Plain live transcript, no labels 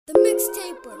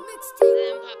Then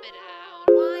pop it out.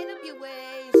 Wind up your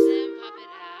waist. Then pop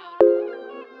it out.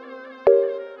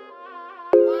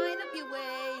 Wind up your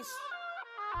waist.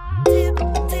 Dip,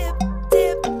 dip,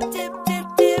 dip, dip, dip,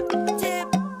 dip,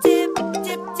 dip, dip,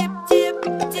 dip, dip, dip,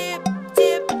 dip,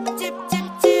 dip, dip,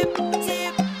 dip, dip,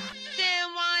 dip. Then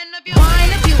wind up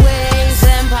Wind up your waist,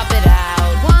 then pop it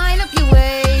out. Wind up your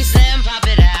waist, Then pop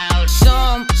it out.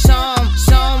 show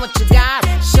 'em what you got.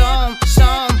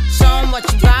 Show 'em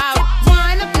what you bout.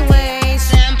 Wind up your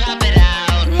waist, Then pop it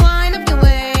out. wind up your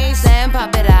waist, then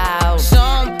pop it out.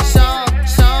 Show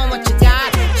 'em what you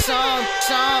got.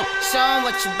 Show 'em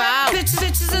what you bout.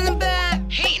 Bitches in the back,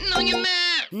 Hating on your man.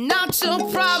 not your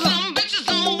problem. Some bitches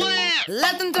don't wear.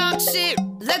 Let them talk shit,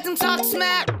 let them talk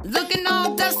smack. Looking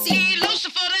all dusty, Need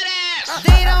Lucifer that ass.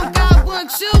 they don't got what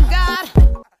you got.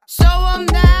 Show 'em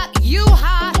that you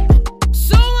hot.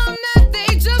 Show 'em that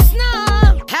they just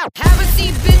not. Have a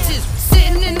seat, bitches,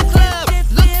 sitting in the club.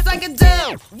 Looks like a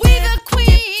dub. We the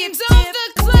queens of the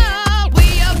club. We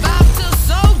about to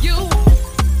show you.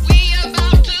 We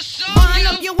about to show Wind you.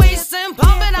 up your waist and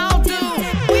pump it out, dude.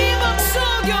 We will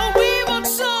show you, we will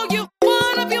show you.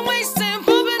 Wind up your waist and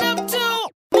pump it up, too.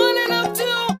 Wind it up,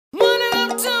 too. Wind it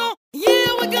up, too. Yeah,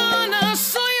 we're gonna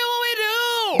show you what we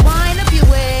do. Wind up your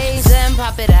waist and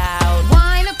pop it out.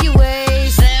 Wind up your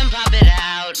waist. Then pop it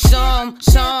out.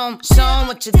 Show 'em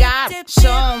what you got.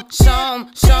 Show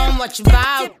 'em what you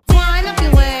bout. Wind up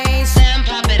your waist. Then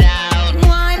pop it out.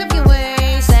 Wind up your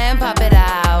waist and pop it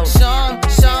out. Show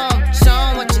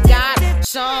 'em what you got.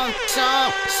 Show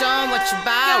 'em what you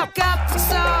bout. Got the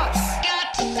sauce,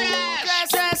 Got to sass.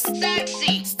 dress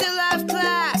Sexy. still have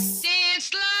class.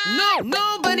 Dance live.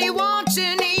 Nobody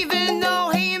watching, even though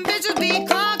hating bitches be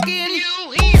clocking.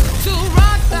 You here. To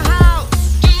rock the house,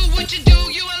 Do what you do.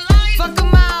 You alive. fuck a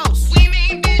mouse, We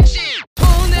main bitches.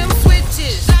 pull them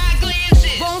switches. Side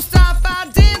glances. Won't stop our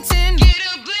dancing. Get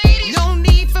up, ladies. No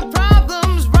need for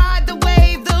problems. Ride the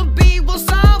wave, the beat will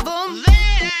solve them.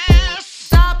 Let's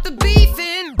Stop the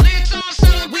beefing. let's all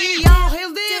celebrate. We all here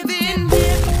living.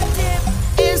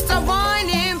 And start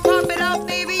whining. Pop it up,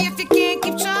 baby, if you can't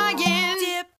keep trying.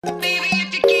 Baby,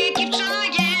 if you can't keep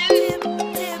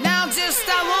trying. Now just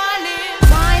start whining.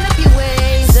 Wind up your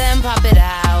waist and pop it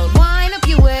out. Wind up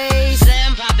your waist.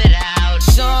 Then pop it out.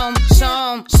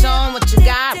 Show 'em what you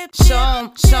got. Show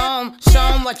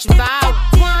 'em what you bout.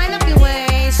 Wind up your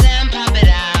waist. Then pop it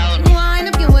out. Wind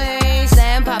up your waist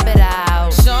and pop it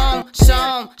out. Show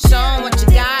 'em what you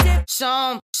got.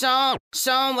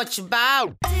 Show 'em what you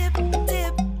bout. Dip, dip,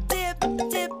 dip, dip,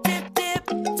 dip, dip, dip,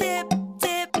 dip,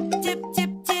 dip, dip,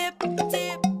 dip, dip,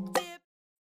 dip.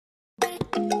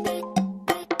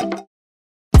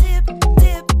 Dip,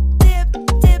 dip,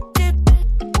 dip, dip, dip.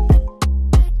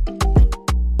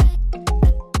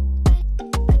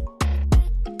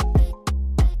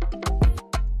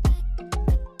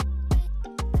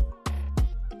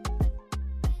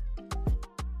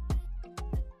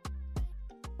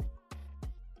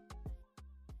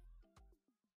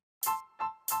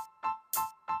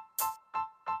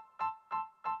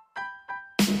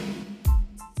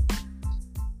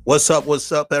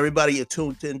 What's up, everybody? You're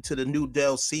tuned into the new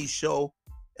Del C show,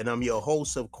 and I'm your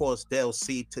host, of course, Del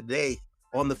C. Today,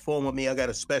 on the phone with me, I got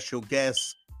a special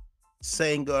guest,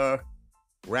 singer,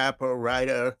 rapper,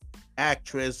 writer,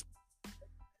 actress,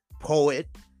 poet.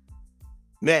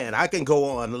 Man, I can go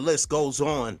on. The list goes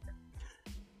on.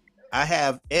 I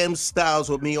have M. Stylez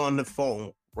with me on the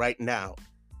phone right now.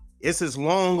 This is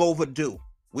long overdue.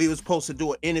 We were supposed to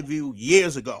do an interview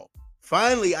years ago.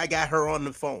 Finally, I got her on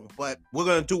the phone, but we're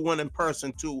going to do one in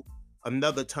person too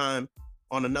another time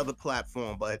on another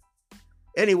platform. But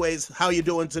anyways, how you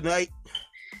doing tonight?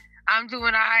 I'm doing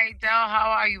all right, Del. How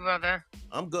are you, brother?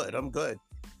 I'm good.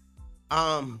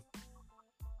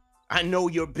 I know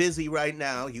you're busy right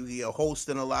now. You're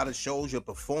hosting a lot of shows. You're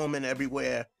performing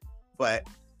everywhere, but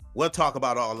we'll talk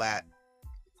about all that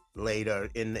later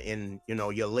in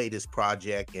your latest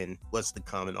project and what's to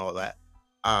come and all that.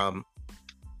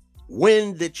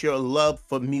 When did your love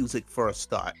for music first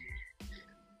start?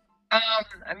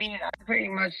 I mean, I pretty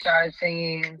much started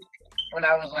singing when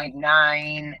I was like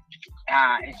 9.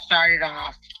 It started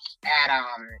off at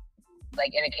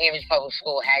like in a Cambridge public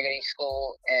school, Haggerty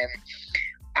School, and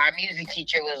our music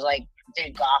teacher was like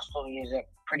did gospel music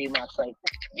pretty much, like,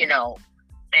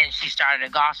 and she started a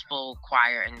gospel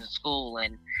choir in the school,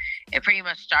 and it pretty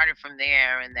much started from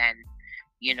there, and then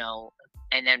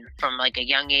and then from like a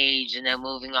young age and then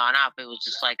moving on up, it was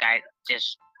just like I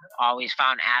just always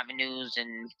found avenues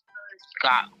and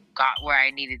got where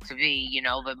I needed to be,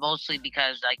 but mostly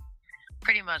because like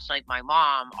pretty much like my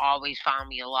mom always found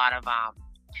me a lot of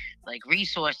like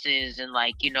resources and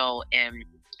like, you know, and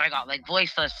I got like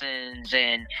voice lessons,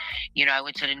 and you know, I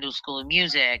went to the New School of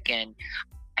Music, and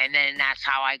then that's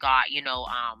how I got, you know,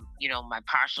 my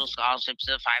partial scholarship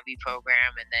to the 5B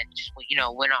program, and then just, you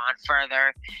know, went on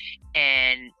further,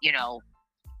 and you know,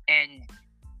 and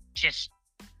just,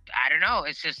 I don't know,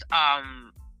 it's just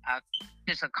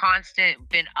a constant,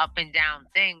 been up and down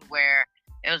thing where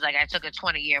it was like I took a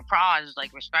 20-year pause,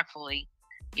 like respectfully,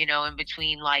 you know, in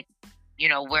between, like, you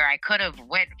know, where I could have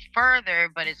went further,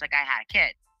 but it's like I had a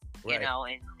kid, you Right. know,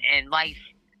 and life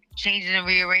changes and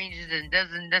rearranges and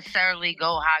doesn't necessarily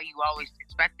go how you always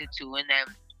expect it to. And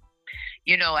then,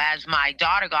 you know, as my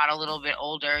daughter got a little bit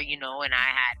older, you know, and I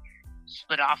had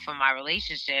split off from my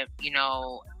relationship, you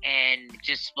know, and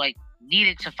just like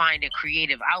needed to find a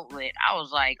creative outlet, I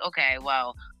was like, okay,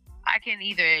 well, I can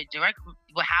either direct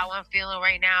how I'm feeling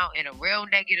right now in a real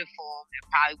negative form,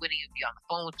 and probably wouldn't even be on the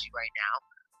phone with you right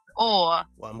now, or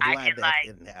Well, I'm I glad can that like,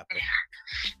 didn't happen.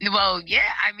 well,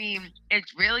 yeah, I mean, it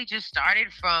really just started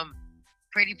from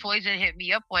Pretty Poison hit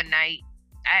me up one night.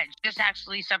 I had just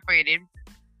actually separated,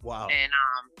 Wow. and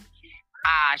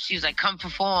she was like, "Come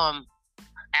perform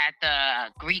at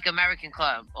the Greek American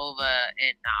Club over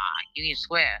in Union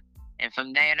Square." And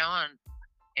from then on,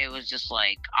 it was just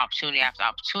like opportunity after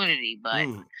opportunity. But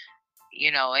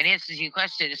you know, in answer to your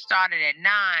question, it started at 9,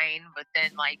 but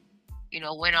then like, you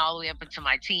know, went all the way up into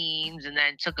my teens, and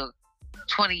then took a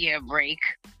 20-year break,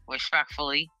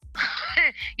 respectfully.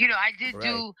 You know, I did Right.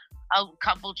 do a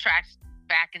couple tracks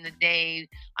back in the day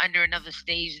under another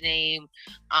stage name,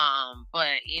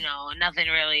 but you know, nothing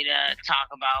really to talk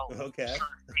about. Okay. So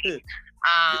to speak.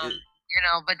 You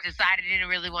know, but decided I didn't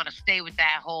really want to stay with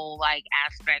that whole like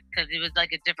aspect, because it was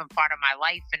like a different part of my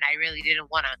life, and I really didn't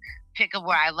want to pick up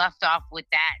where I left off with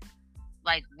that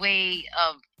like way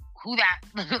of who that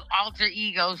alter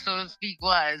ego, so to speak,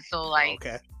 was. So like,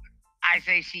 Okay. I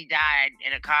say she died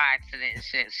in a car accident and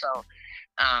shit. So,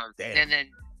 Damn. and then,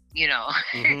 you know,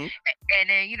 Mhm. and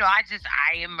then, you know,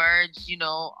 I emerged, you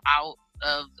know, out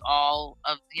of all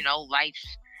of, you know,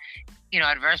 life's, you know,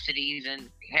 adversities, and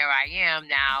here I am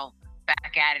now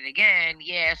back at it again.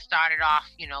 Yeah, started off,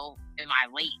 you know, in my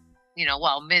late, you know,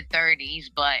 well, mid 30s,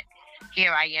 but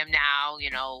here I am now, you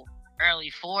know, early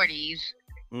 40s,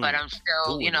 but I'm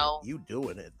still, you Doing it. know, You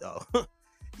doing it though.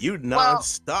 You well,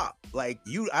 nonstop. Like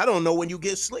I don't know when you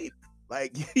get sleep.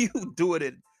 Like you doing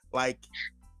it like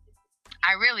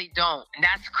I really don't. And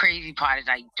that's the crazy part, is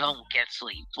I don't get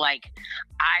sleep. Like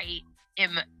I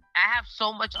I have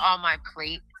so much on my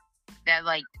plate that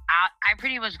like I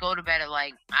pretty much go to bed at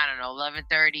like, I don't know,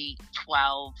 11:30,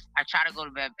 12. I try to go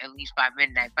to bed at least by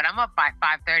midnight, but I'm up by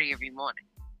 5:30 every morning.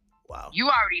 wow. You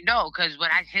already know, because when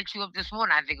I hit you up this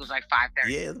morning, I think it was like 5:30.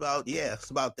 Yeah, it's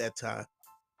about that time.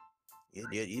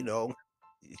 You know,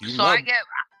 you So love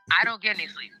I don't get any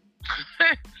sleep.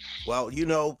 well, you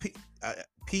know,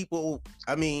 people.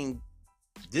 I mean,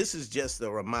 this is just a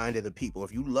reminder to people: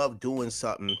 if you love doing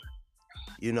something,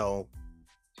 you know,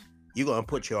 you're gonna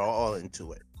put your all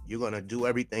into it. You're gonna do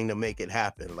everything to make it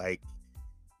happen. Like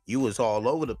you was all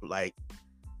over the like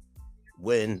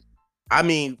when. I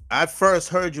mean, I first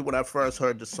heard you when I first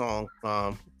heard the song.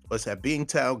 What's that?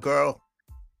 Beantown Girl.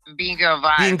 Being girl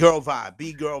vibe. Bean Girl Vibe.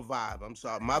 Be Girl Vibe. I'm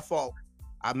sorry, my fault.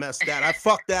 I messed that. I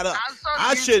fucked that up. I'm so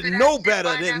I used should to that know shit better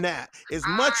by than now. that. As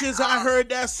much as I oh, heard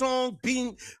that song,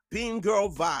 Bean Girl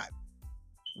Vibe,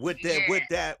 with that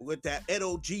Yeah. with that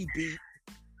LOG beat,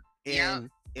 Yep.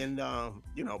 and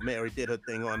you know, Mary did her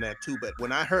thing on that too. But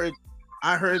when I heard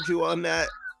you on that,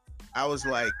 I was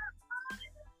like,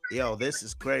 yo, this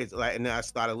is crazy. Like, and then I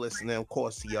started listening, of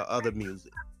course, to your other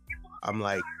music. I'm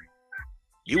like,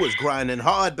 you was grinding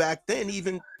hard back then,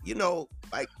 even, you know,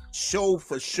 like show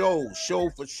for show.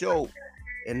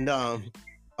 And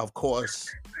of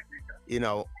course, you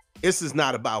know, this is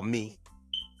not about me,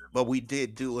 but we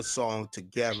did do a song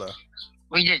together.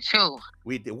 We did too.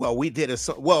 We did a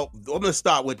song. Well, I'm gonna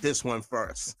start with this one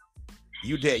first.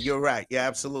 You did, you're right. You're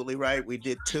absolutely right. We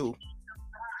did two.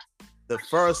 The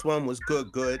first one was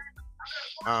good.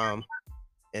 And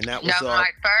that was That was my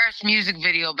first music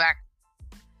video back,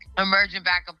 emerging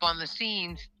back up on the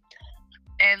scenes.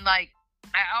 And like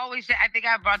I always say, I think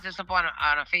I brought this up on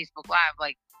a Facebook Live.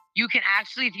 Like, you can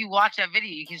actually, if you watch that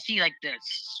video, you can see like the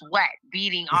sweat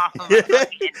beating off of my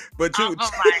fucking, but you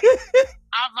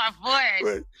off my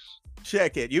forehead.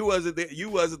 Check it. You wasn't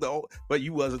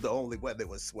the only one that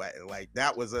was sweating. Like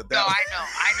that was a. No, I know.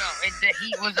 And the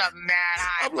heat was up mad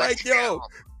high. I'm like, yo,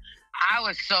 I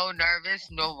was so nervous.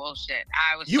 No bullshit.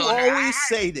 I was. You so always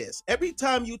say this. Every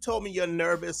time you told me you're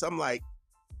nervous, I'm like,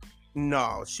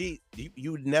 no,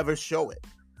 you never show it.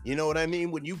 You know what I mean?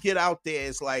 When you get out there,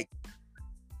 it's like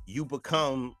you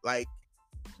become like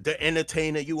the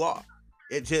entertainer you are.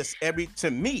 It just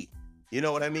to me, you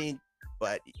know what I mean?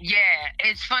 But Yeah,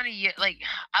 it's funny. Like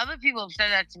other people have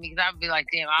said that to me because I'd be like,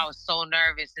 "Damn, I was so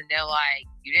nervous," and they're like,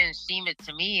 "You didn't seem it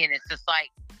to me," and it's just like,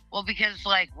 well, because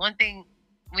like one thing,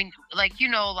 when like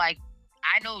like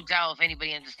I know Del. If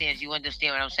anybody understands, you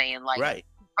understand what I'm saying. Like right,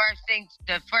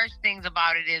 the first things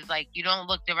about it is like you don't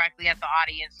look directly at the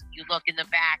audience. You look in the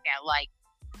back at like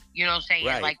you know what I'm saying,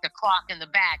 right, like the clock in the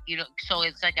back. So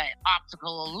it's like an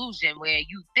optical illusion where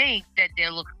you think that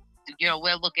they're looking.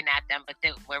 We're looking at them, but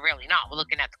we're really not. We're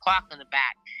looking at the clock in the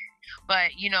back.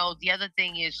 But the other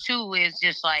thing is too is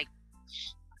just like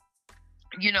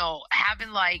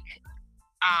having like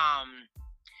oh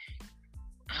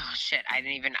shit, I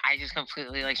just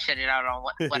completely like shit it out on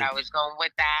what I was going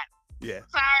with that. yeah.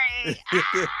 Sorry.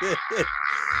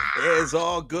 It's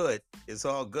all good. It's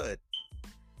all good.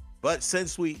 But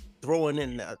since we throwing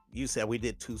in, you said we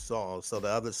did 2 songs, so the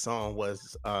other song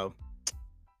was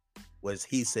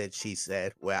He Said, She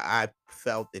Said, where I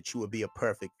felt that you would be a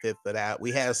perfect fit for that.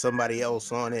 We had somebody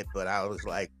else on it, but I was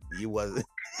like, you wasn't.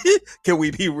 Can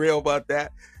we be real about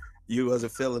that? You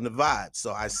wasn't feeling the vibe.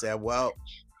 So I said, well,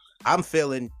 I'm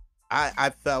feeling,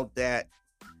 I felt that.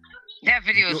 That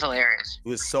video was hilarious. It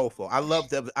was soulful. I love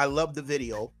the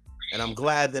video, and I'm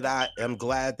glad that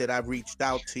I reached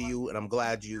out to you, and I'm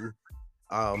glad you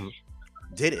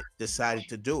decided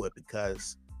to do it,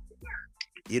 because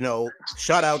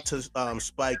shout out to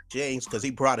Spike James, because he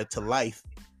brought it to life.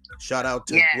 Shout out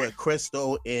to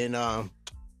Crystal and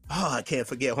I can't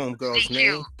forget homegirl's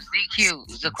name. ZQ,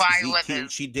 Zaquai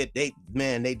Weapons. She did they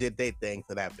did their thing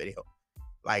for that video.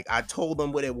 Like, I told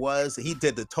him what it was, he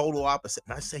did the total opposite.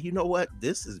 And I said, you know what?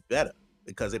 This is better,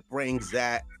 because it brings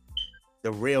the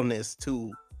realness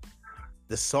to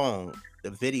the song,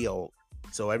 the video,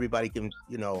 so everybody can,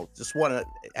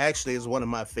 actually is one of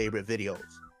my favorite videos.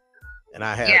 And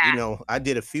I have, I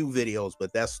did a few videos,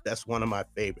 but that's one of my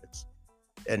favorites.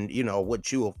 And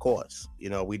with you, of course,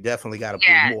 we definitely got to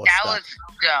put more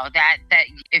stuff. That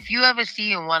if you ever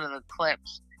see in one of the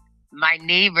clips, my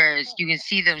neighbors, you can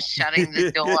see them shutting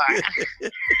the door.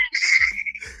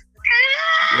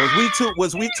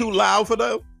 Was we too loud for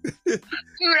them? Dude,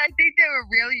 I think they were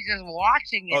really just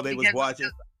watching it. Oh, they was watching?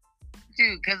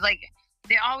 Dude, because like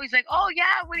they're always like, "Oh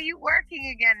yeah, when are you working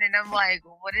again?" And I'm like,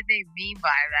 what did they mean by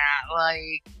that?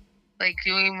 Like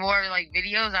doing more like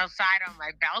videos outside on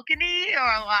my balcony,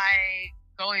 or like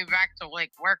going back to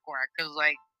like work? Because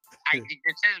like this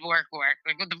is work.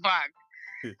 Like, what the fuck?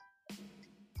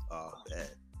 Oh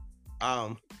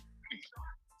man.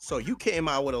 So you came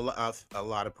out with a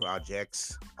lot of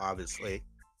projects, obviously.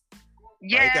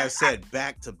 Yeah. Like I said,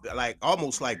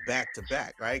 almost like back to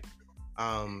back, right?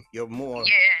 You're more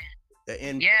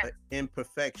the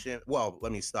imperfection. Well,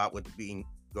 let me start with the Being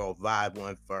Girl Vibe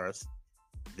one first.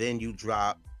 Then you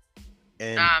drop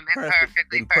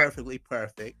Imperfectly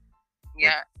Perfect.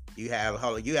 Yeah. You had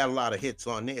a lot of hits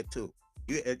on there too.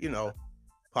 You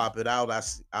Pop It Out.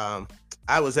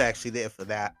 I was actually there for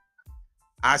that.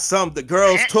 The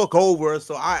girls took over,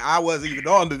 so I wasn't even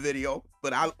on the video,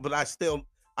 but I still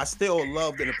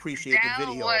loved and appreciated the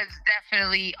video. Was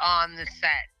definitely on the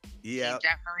set. Yeah, he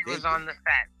definitely was on the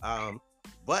set.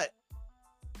 But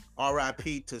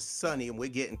R.I.P. to Sonny, and we're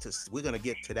gonna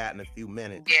get to that in a few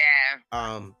minutes.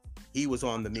 Yeah. He was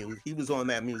on the music. He was on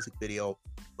that music video.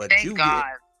 But thank God.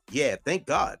 Yeah, thank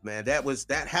God, man.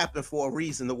 That happened for a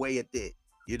reason. The way it did.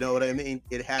 You know what I mean?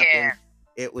 It happened. Yeah.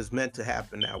 It was meant to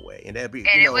happen that way, and it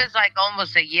was like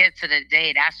almost a year to the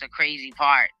day. That's the crazy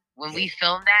part. When we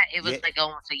filmed that, it was like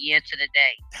almost a year to the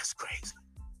day.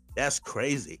 That's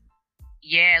crazy.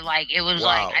 Yeah, like it was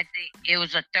like, I think it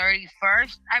was the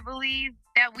 31st, I believe,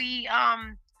 that we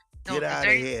get out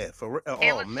of here for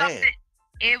oh man.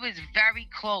 It was very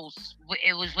close.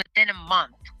 It was within a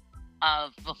month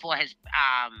of before his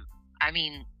I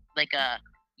mean like a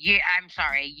year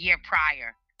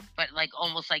prior. But like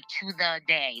almost like to the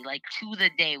day,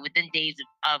 within days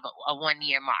of a 1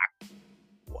 year mark.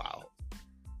 Wow.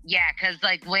 Yeah, because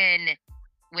like when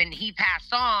he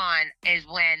passed on is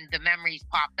when the memories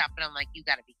popped up, and I'm like, you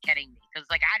gotta be kidding me, because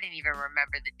like I didn't even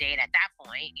remember the date at that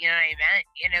point. You know what I meant?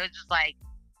 And it was just like,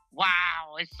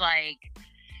 wow. It's like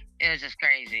it was just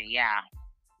crazy. Yeah.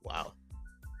 Wow.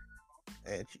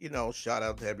 And shout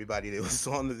out to everybody that was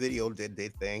on the video, did their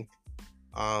thing.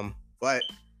 But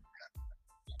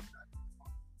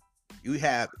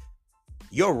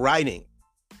you're writing.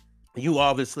 You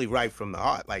obviously write from the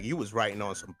heart. Like, you was writing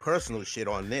on some personal shit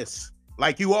on this,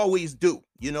 like you always do.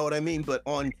 You know what I mean? But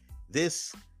on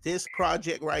this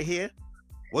project right here,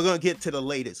 we're gonna get to the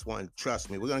latest one.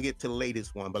 Trust me, we're gonna get to the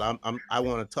latest one. But I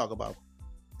want to talk about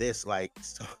this, like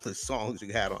some of the songs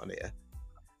you had on there.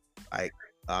 Like,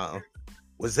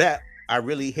 was that I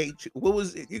Really Hate You? What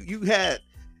was it? You had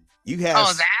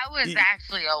Oh, that was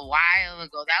actually a while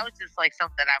ago. That was just like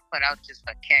something I put out just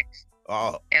for kicks.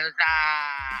 Oh, it was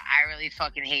I Really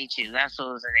Fucking Hate You. That's what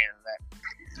was the name of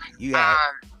it. You had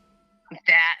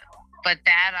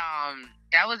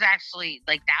that was actually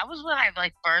like that was when I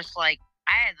like first like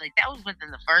I had like that was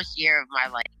within the first year of my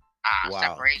like wow.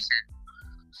 separation.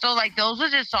 So like those were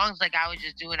just songs like I was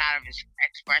just doing out of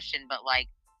expression, but like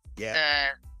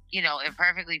the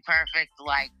Imperfectly Perfect,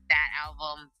 like that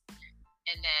album,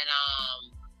 and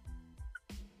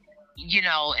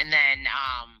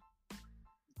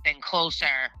then Closer.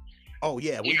 Oh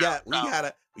yeah,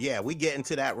 we get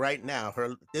into that right now.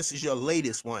 This is your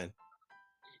latest one.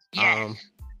 Yes.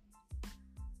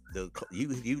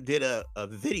 You did a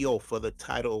video for the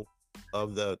title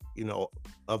of the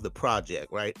of the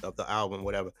project, right? Of the album,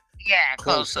 whatever. Yeah,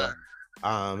 Closer.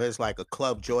 It's like a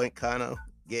club joint, kind of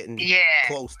getting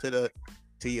close to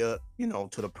your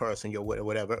to the person you're with or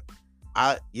whatever.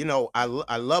 I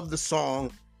love the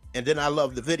song, and then I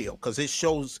love the video because it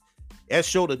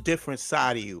showed a different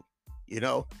side of you,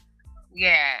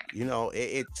 Yeah.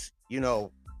 It's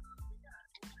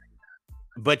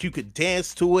but you could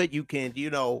dance to it. You can,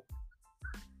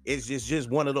 it's just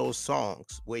one of those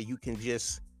songs where you can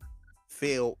just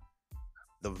feel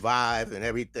the vibe and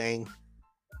everything.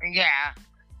 Yeah.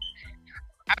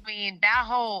 I mean,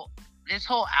 this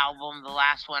whole album, the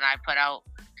last one I put out,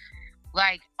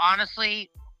 like,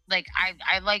 honestly, like,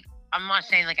 I'm not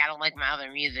saying, like, I don't like my other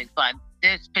music, but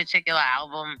this particular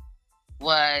album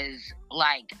was,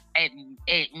 like,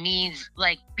 it means,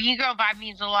 like, Being Girl Vibe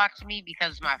means a lot to me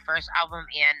because my first album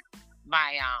and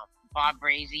my, Bob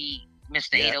Brazy,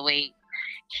 Mr. 808,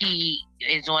 he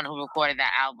is the one who recorded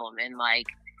that album, and, like,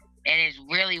 and it's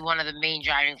really one of the main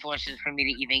driving forces for me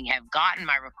to even have gotten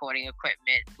my recording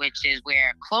equipment, which is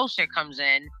where Closer comes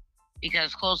in,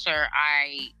 because Closer,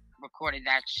 I recorded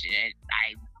that shit.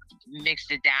 I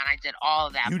mixed it down. I did all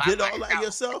of that. You did all that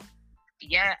yourself?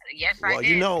 Yeah. Yes, well, I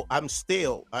did. I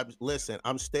still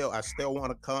want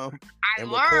to come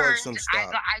and record some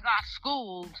stuff. I got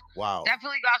schooled. Wow.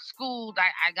 Definitely got schooled.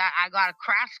 I got a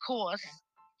crash course,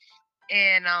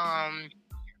 and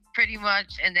pretty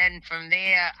much, and then from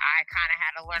there, I kind of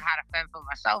had to learn how to fend for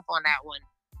myself on that one.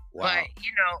 Wow. But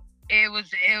it was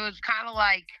kind of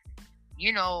like,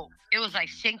 it was like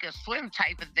sink or swim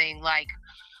type of thing. Like,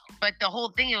 but the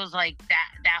whole thing, it was like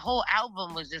that whole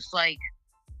album was just like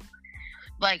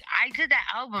I did that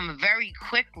album very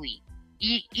quickly,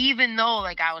 even though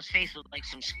like I was faced with like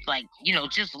some like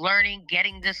just learning,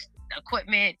 getting this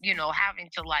equipment, having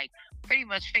to like pretty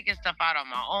much figure stuff out on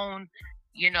my own.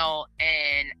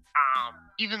 And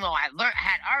even though I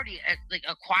had already like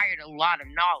acquired a lot of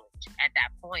knowledge at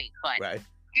that point, but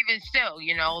even still,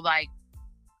 like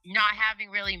not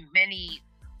having really many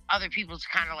other people to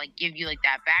kind of like give you like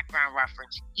that background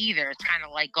reference either. It's kind of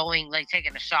like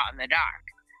taking a shot in the dark.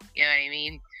 You know what I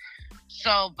mean?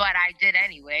 So, but I did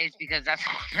anyways because that's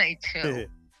what I do.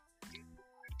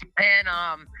 And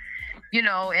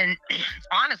and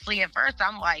honestly, at first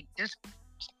I'm like, this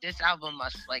album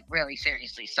must like really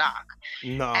seriously suck.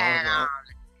 No.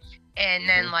 And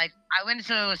then like I went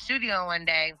into a studio one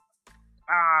day,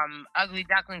 Ugly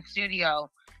Duckling Studio,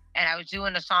 and I was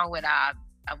doing a song with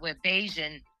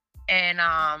Bayesian, and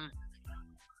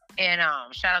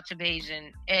shout out to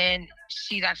Bayesian, and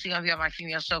she's actually gonna be on my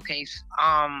female showcase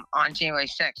on January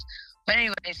 6th. But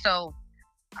anyway, so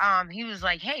he was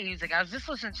like, hey, he was like, I was just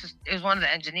listening to, it was one of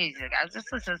the engineers, he's like, I was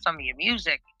just listening to some of your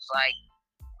music.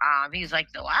 He's like,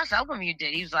 the last album you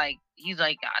did, he's like,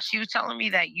 she was telling me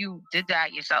that you did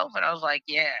that yourself, and I was like,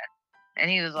 yeah. And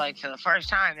he was like, for the first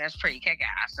time, that's pretty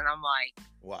kick-ass. And I'm like,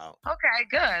 wow. Okay,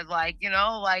 good. Like,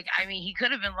 I mean, he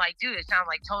could have been like, dude, it sounds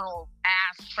like total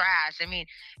ass trash. I mean,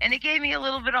 and it gave me a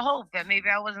little bit of hope that maybe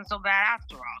I wasn't so bad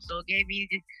after all. So it gave me,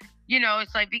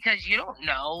 it's like, because you don't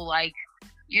know, like,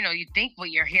 you think what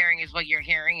you're hearing is what you're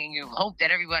hearing, and you hope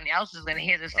that everybody else is going to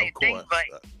hear the same thing, but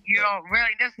you don't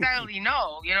really necessarily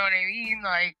know, you know what I mean?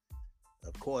 Like,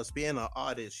 of course, being an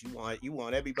artist, you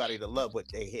want everybody to love what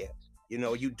they hear.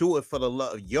 You do it for the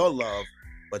love, your love,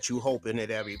 but you hoping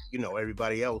that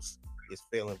everybody else is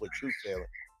feeling what you feeling.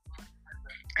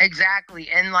 Exactly.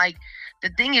 And like, the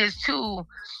thing is too,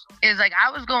 is like,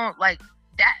 I was going like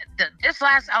that, this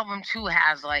last album too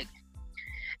has like,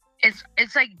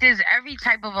 it's like there's every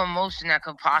type of emotion that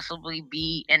could possibly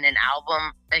be in an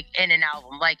album, like, and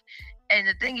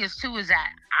the thing is too, is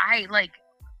that I like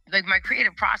my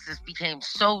creative process became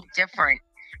so different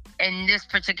in this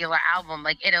particular album.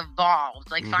 Like, it evolved.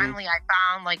 Like, finally I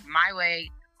found like my way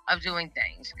of doing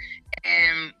things.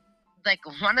 And like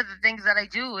one of the things that I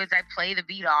do is I play the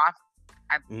beat off,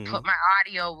 I put my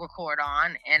audio record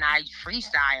on, and I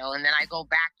freestyle, and then I go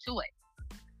back to it.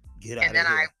 Get out of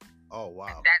here. Oh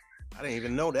wow. I didn't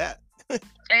even know that. And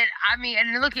I mean,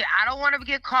 and look, I don't want to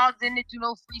get called in to do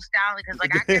no freestyling, because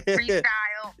like I can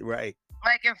freestyle right,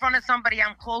 like in front of somebody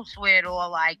I'm close with, or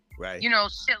like right, you know,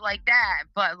 shit like that.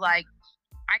 But like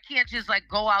I can't just like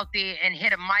go out there and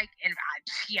hit a mic and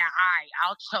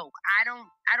I'll choke. I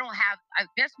don't have. I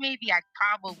guess maybe I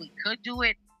probably could do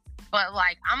it, but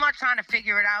like I'm not trying to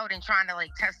figure it out and trying to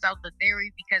like test out the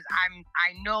theory, because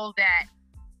I know that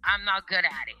I'm not good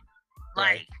at it.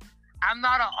 Like I'm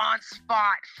not an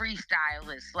on-spot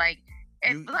freestylist. Like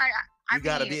it's like I you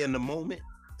gotta be in the moment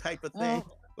type of thing.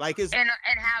 Like it's and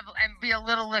be a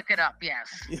little look it up. Yes.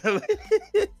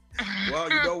 Well,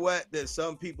 you know what? There's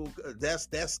some people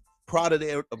that's part of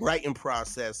their writing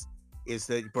process is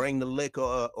to bring the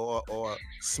liquor or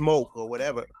smoke or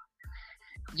whatever.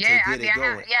 Yeah,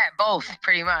 both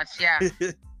pretty much. Yeah.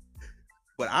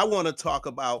 But I want to talk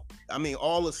about. I mean,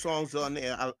 all the songs on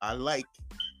there I like.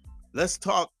 Let's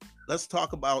talk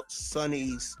about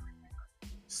Sonny's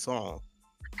song.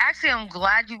 Actually, I'm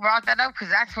glad you brought that up, because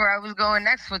that's where I was going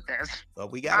next with this. Well,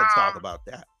 we got to talk about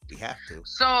that. We have to.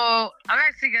 So I'm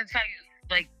actually going to tell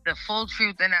you like the full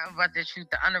truth and not about the truth,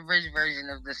 the unabridged version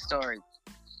of the story.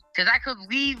 Because I could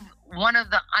leave one of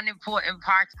the unimportant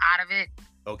parts out of it.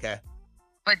 Okay.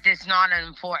 But it's not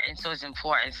unimportant, so it's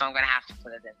important, so I'm going to have to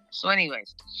put it in. So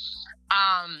anyways,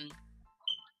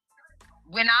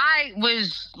 when I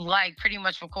was like pretty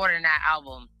much recording that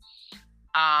album,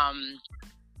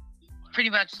 pretty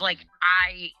much like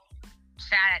I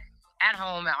sat at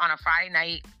home on a Friday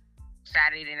night,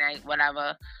 Saturday night,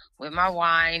 whatever, with my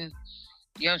wine,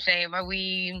 you know what I'm saying, my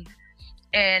weed.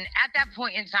 And at that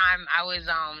point in time, I was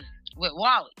with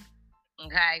Wally.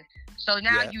 Okay. So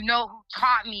now you know who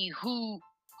taught me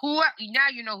now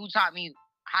you know who taught me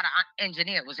how to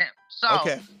engineer was him. So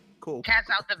okay, cool. Cat's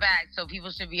out the bag, so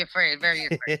people should be afraid, very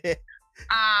afraid.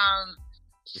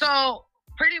 So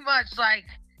pretty much like,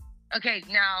 okay,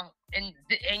 now and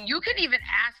you can even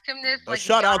ask him this. Like,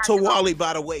 shout out to Wally,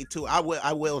 by the way, too. I will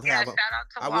have him. Shout out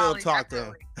to Wally, will talk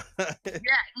definitely. To him.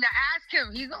 Yeah, now ask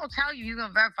him. He's gonna tell you. He's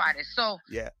gonna verify this. So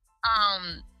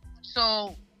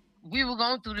so we were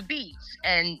going through the beats,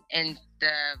 and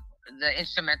the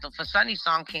instrumental for Sonny's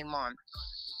song came on,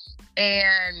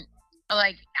 and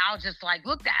like I was just like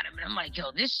looked at him, and I'm like,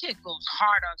 yo, this shit goes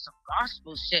hard on some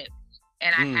gospel shit.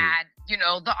 And I had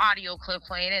the audio clip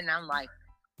playing, and I'm like,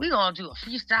 we gonna do a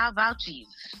freestyle about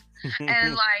Jesus.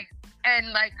 and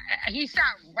like he sat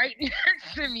right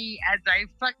next to me as I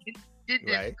fucking did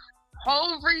this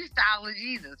whole freestyle of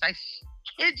Jesus. I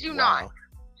kid you not.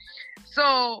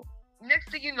 So next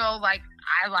thing you know, like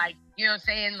I like, you know what I'm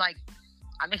saying, like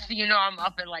next thing you know, I'm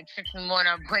up at like 6 in the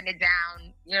morning, I'm putting it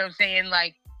down, you know what I'm saying,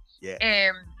 like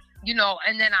and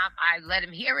and then I let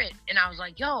him hear it, and I was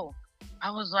like, yo, I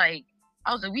was like,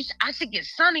 I should get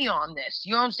Sonny on this.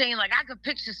 You know what I'm saying? Like, I could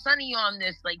picture Sonny on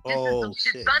this. Like, this is some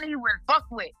shit Sonny would fuck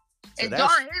with. So and Don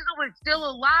Hazel was still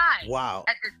alive. Wow.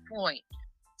 At this point.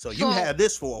 So you had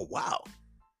this for a while.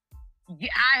 Yeah,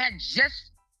 I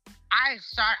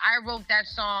wrote that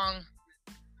song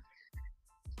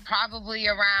probably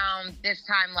around this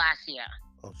time last year.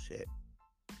 Oh shit.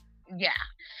 Yeah.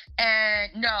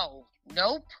 And nope.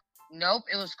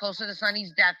 It was closer to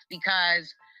Sonny's death,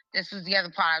 because this was the other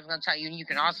part I was going to tell you, and you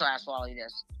can also ask Wally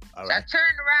this. I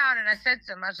turned around and I said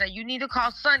to him, I said, you need to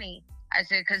call Sonny. I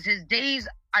said, because his days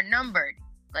are numbered.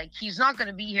 Like, he's not going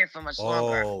to be here for much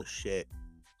longer. Oh, shit.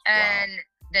 And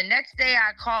the next day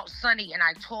I called Sonny, and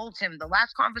I told him the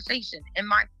last conversation in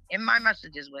my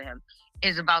messages with him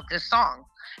is about this song.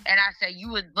 And I said, you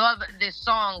would love this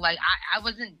song. Like, I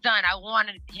wasn't done. I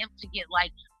wanted him to get,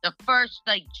 like, the first,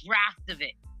 like, draft of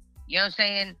it. You know what I'm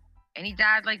saying? And he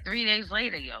died like 3 days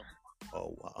later, yo.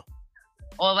 Oh wow.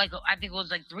 Or like I think it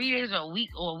was like 3 days or a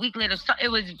week later. So it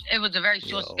was a very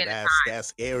short span of time. That's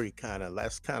scary, kind of.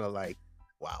 That's kind of like,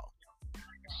 wow.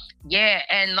 Yeah,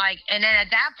 and then at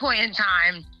that point in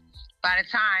time, by the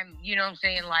time, you know what I'm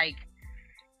saying, like,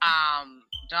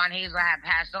 Don Hazel had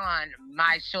passed on,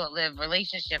 my short-lived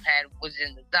relationship was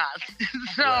in the dust.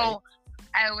 So,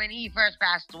 and when he first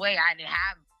passed away, I didn't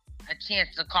have a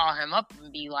chance to call him up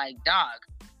and be like, dog,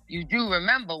 you do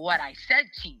remember what I said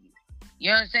to you.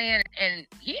 You know what I'm saying? And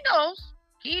he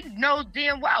knows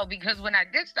damn well, because when I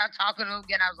did start talking to him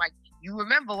again, I was like, you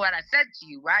remember what I said to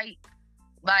you, right?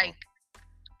 Like,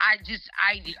 I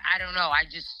don't know.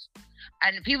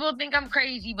 And people think I'm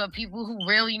crazy, but people who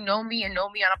really know me and know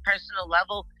me on a personal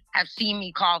level have seen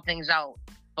me call things out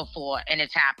before, and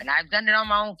it's happened. I've done it on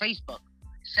my own Facebook,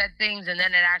 said things, and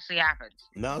then it actually happens.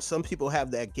 No, some people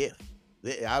have that gift.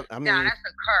 I mean, Nah, that's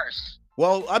a curse.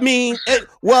 well, I mean,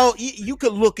 you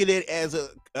could look at it as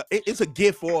it's a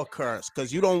gift or a curse,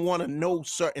 because you don't want to know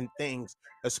certain things,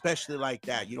 especially like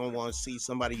that. You don't want to see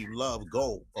somebody you love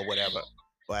go or whatever.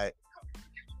 But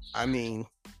I mean,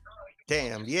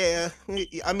 damn, yeah.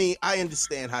 I mean, I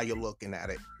understand how you're looking at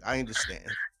it. I understand.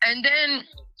 And then,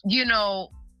 you know,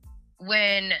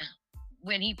 when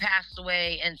he passed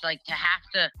away, and it's like to have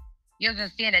to, you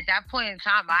understand, at that point in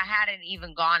time, I hadn't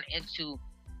even gone into,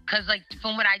 because like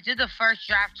from when I did the first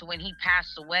draft to when he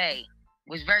passed away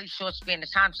was very short span of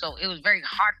time, so it was very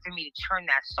hard for me to turn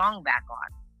that song back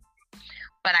on.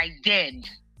 But I did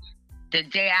the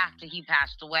day after he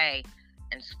passed away,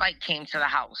 and Spike came to the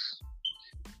house,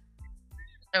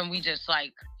 and we just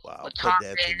like were talking,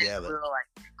 and we were like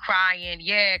crying,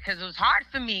 yeah, because it was hard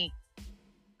for me.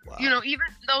 Wow. You know, even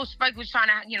though Spike was trying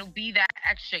to, you know, be that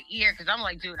extra ear, because I'm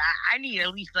like, dude, I need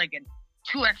at least like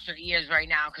 2 extra ears right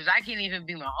now, because I can't even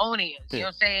be my own ears. You know what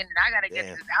I'm saying? And I gotta get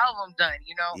this album done,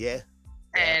 you know? Yeah.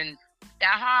 And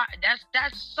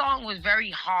that song was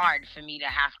very hard for me to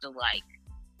have to like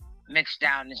mix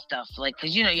down and stuff, like,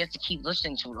 because you know you have to keep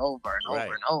listening to it over and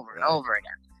over and over and over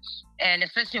again. And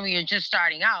especially when you're just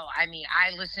starting out, I mean,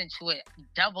 I listened to it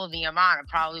double the amount of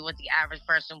probably what the average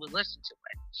person would listen to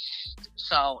it.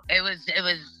 So it was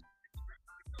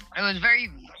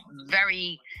very,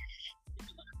 very.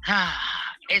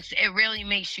 It really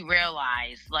makes you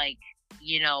realize, like,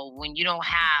 you know, when you don't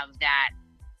have that,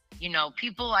 you know,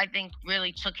 people I think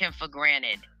really took him for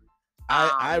granted.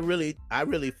 I really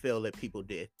feel that people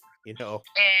did, you know.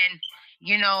 And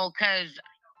you know, because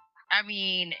I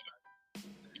mean,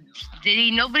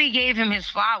 nobody gave him his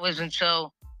flowers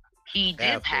until he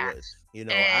did pass. You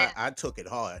know, I took it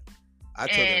hard. I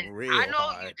took it real hard. I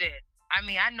know you did. I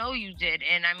mean, I know you did.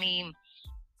 And I mean,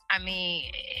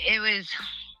 it was,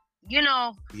 you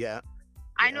know. Yeah.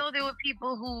 I know there were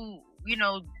people who, you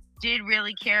know, did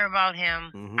really care about him.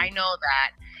 Mm-hmm. I know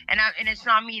that. And it's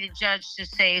not me to judge to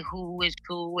say who is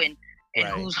who and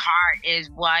whose heart is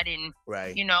what. And,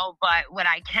 you know, but what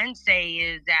I can say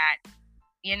is that,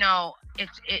 you know,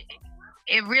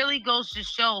 it really goes to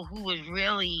show who was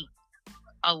really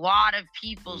a lot of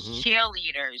people's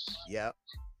cheerleaders. Yeah.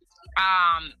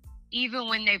 Even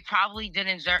when they probably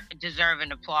didn't deserve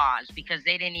an applause, because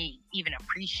they didn't even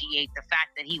appreciate the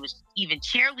fact that he was even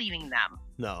cheerleading them.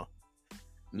 No.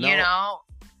 You know?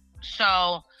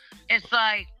 So it's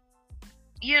like,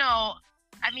 you know,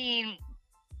 I mean,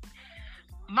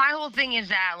 my whole thing is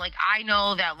that, like, I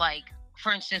know that, like,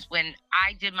 for instance, when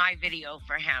I did my video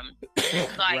for him,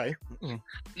 like,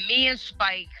 me and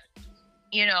Spike,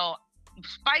 you know,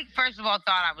 Spike, first of all,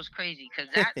 thought I was crazy, because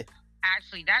that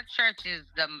actually, that church is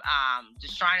the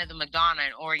Shrine of the Madonna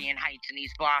in Orient Heights in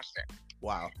East Boston.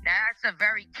 Wow. Now, that's a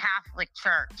very Catholic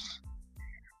church.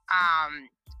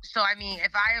 So, I mean,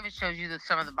 if I ever showed you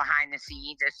some of the behind the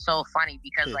scenes, it's so funny,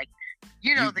 because, like,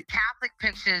 you know, the Catholic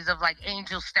pictures of, like,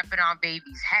 angels stepping on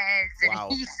babies' heads, and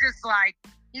he's just like,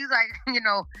 you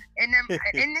know, in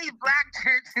these black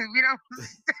churches, we don't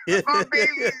step on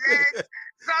babies' heads.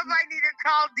 Somebody need to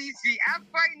call DCF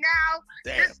right now.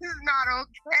 Damn. This is not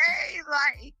okay.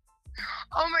 Like,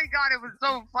 oh my God, it was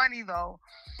so funny though.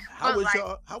 How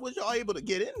was y'all able to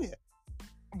get in there?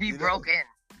 We broke in.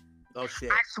 Oh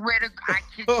shit. I swear to God, I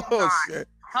kid you not. Shit.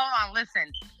 Hold on,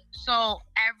 listen. So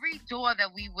every door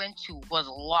that we went to was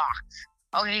locked.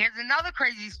 Okay, here's another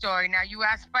crazy story. Now you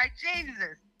asked Spike James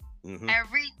this. Mm-hmm.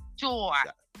 Every door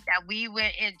that we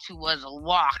went into was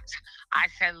locked. I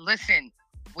said, listen,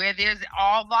 where there's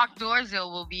all locked doors, there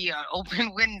will be an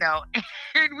open window.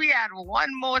 And we had one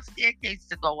more staircase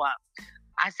to go up.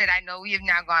 I said, I know we have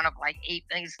now gone up like 8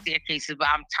 staircases, but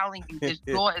I'm telling you, this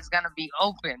door is going to be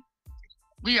open.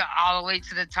 We are all the way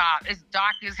to the top. It's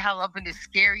dark as hell up in this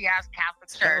scary ass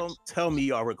Catholic church. Tell me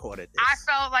y'all recorded this. I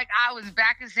felt like I was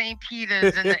back in St.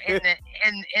 Peter's in the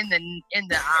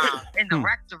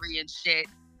rectory and shit.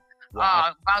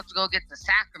 Wow. About to go get the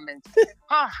sacraments.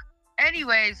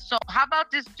 Anyways, so how about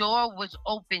this door was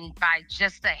opened by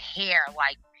just a hair,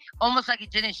 like almost like it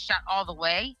didn't shut all the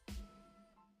way.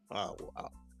 Oh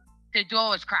wow! The door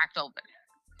was cracked open.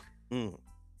 Mm.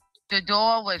 The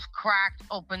door was cracked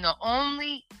open. The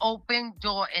only open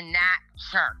door in that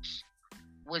church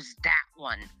was that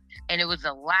one. And it was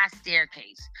the last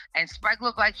staircase. And Spike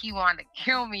looked like he wanted to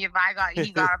kill me if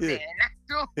he got up there. And that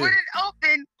door wouldn't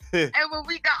open. And when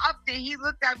we got up there, he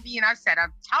looked at me and I said,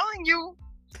 I'm telling you.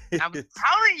 I'm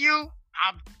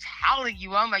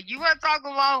like, you want to talk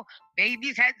about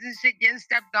babies' heads and shit getting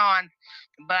stepped on?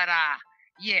 But,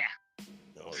 yeah.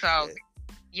 Oh, so, shit.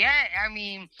 Yeah, I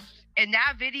mean, in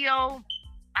that video,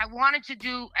 I wanted to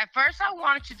do, at first I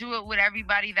wanted to do it with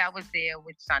everybody that was there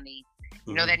with Sonny.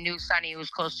 You know, that knew Sonny, was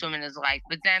close to him in his life.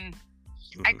 But then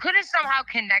I couldn't somehow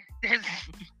connect this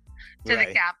to the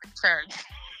Catholic Church.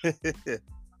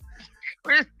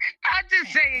 I'm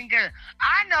just saying, cause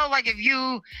I know, like, if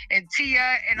you and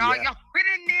Tia and all y'all went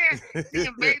in there,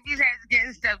 seeing babies' heads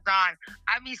getting stepped on.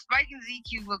 I mean, Spike and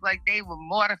ZQ looked like they were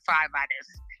mortified by this.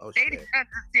 Oh, they didn't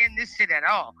understand this shit at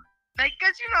all. Like,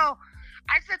 cause you know,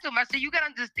 I said to him, I said, you gotta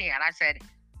understand. I said,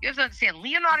 you have to understand,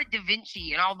 Leonardo da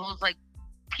Vinci and all those like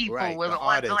people were the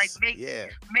ones to like make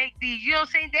these. You know what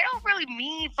I'm saying? They don't really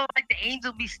mean for like the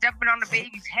angel be stepping on the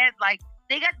baby's head like.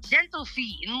 They got gentle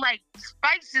feet, and like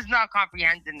Spikes is not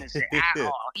comprehending this shit at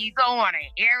all. He don't want to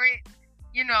hear it,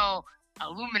 you know.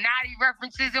 Illuminati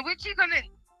references, and which you gonna?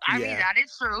 I mean, that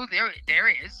is true. There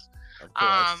is. Of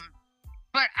course.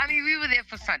 But I mean, we were there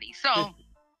for Sunday, so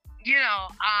you know.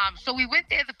 So we went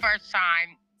there the first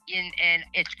time, and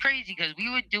it's crazy because we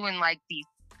were doing like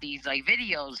these like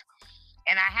videos,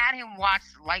 and I had him watch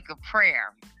like a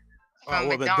prayer from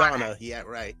Madonna. Yeah,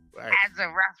 right. As a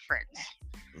reference.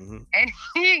 And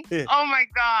he, oh my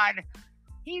God,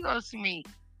 he goes to me,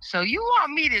 so you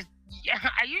want me to,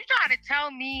 are you trying to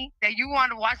tell me that you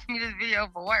want to watch me this video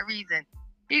for what reason?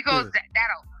 He goes,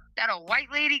 that a white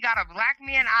lady got a black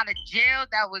man out of jail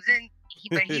that was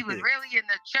but he was really in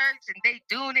the church and they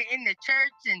doing it in the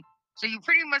church. And so you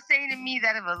pretty much saying to me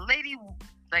that if a lady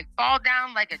like fall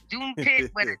down like a doom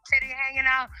pit with a titty hanging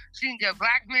out, she can get a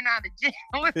black man out of jail.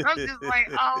 I'm just like,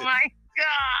 oh my God.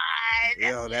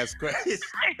 Yo, that's crazy.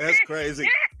 That's crazy.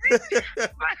 And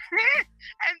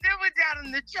then we're down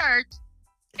in the church,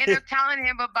 and I'm telling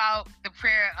him about the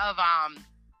prayer of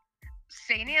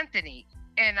Saint Anthony,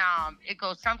 and it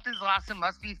goes, something's lost and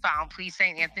must be found. Please,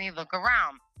 Saint Anthony, look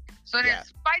around. So then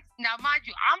Spike. Now, mind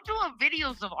you, I'm doing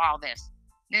videos of all this.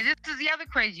 Now, this is the other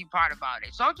crazy part about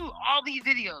it. So I'm doing all these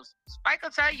videos. Spike will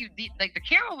tell you, the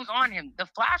camera was on him, the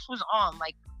flash was on,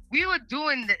 like. We were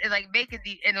doing making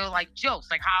the, and it was like jokes,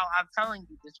 like how I'm telling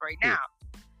you this right now.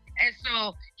 And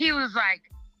so he was like,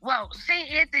 well,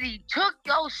 St. Anthony took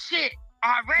your shit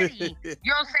already. You know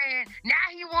what I'm saying? Now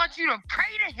he wants you to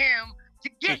pray to him to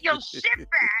get your shit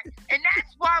back. And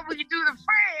that's why when you do the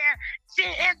prayer,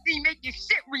 St. Anthony make your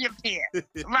shit reappear.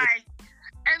 Like,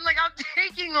 and like I'm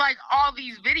taking like all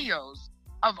these videos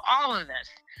of all of this.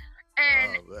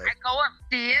 And I go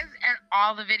upstairs and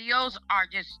all the videos are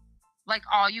just, like,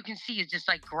 all you can see is just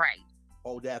like gray.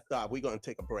 Hold that thought. We're gonna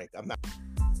take a break. I'm not.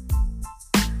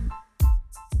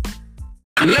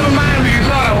 Never mind who you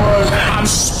thought I was. I'm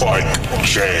Spike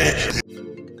J.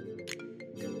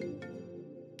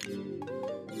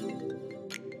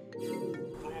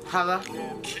 Hello?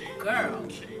 Girl,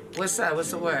 what's up? What's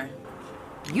the word?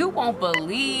 You won't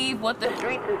believe what the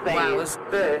streets is saying. Wow, what's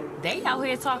good? They out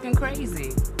here talking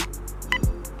crazy.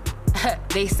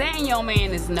 They saying your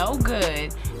man is no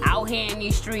good out here in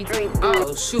these streets.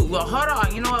 Oh, shoot. Well, hold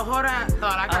on. You know what? Hold on.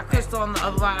 Thought I got Crystal on the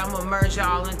other line. I'm going to merge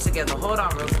y'all in together. Hold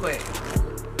on real quick.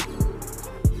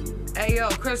 Hey, yo,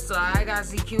 Crystal, I got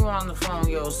ZQ on the phone,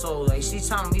 yo. So, like, she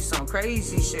telling me some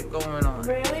crazy shit going on.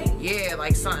 Really? Yeah,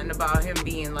 like something about him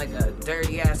being like a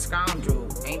dirty-ass scoundrel.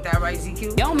 Ain't that right,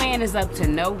 ZQ? Your man is up to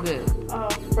no good. Oh,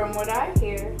 from what I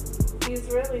hear, he's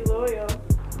really loyal.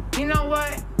 You know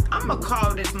what? I'm gonna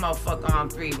call this motherfucker on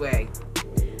three-way.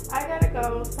 I gotta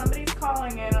go. Somebody's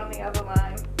calling in on the other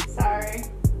line. Sorry.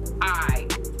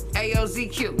 Alright. Hey, yo,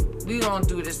 ZQ. We gonna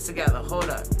do this together. Hold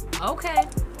up. Okay.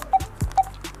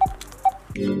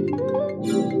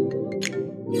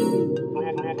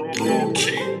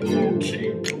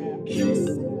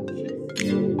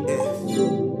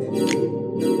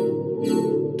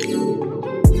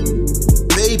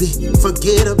 Baby,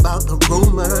 forget about the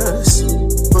rumors.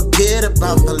 Forget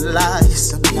about the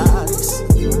lies.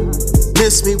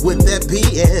 Miss me with that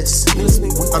BS.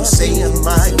 I'm saying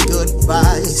my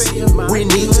goodbyes. We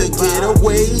need to get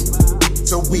away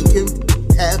so we can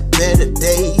have better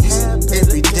days.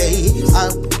 Every day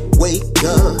I wake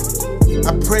up,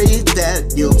 I pray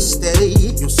that you'll stay.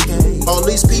 All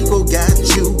these people got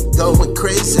you going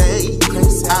crazy.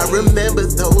 I remember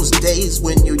those days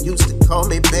when you used to call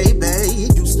me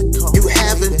baby. You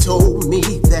haven't told me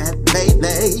that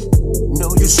lately.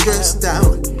 No, you stressed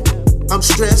out. I'm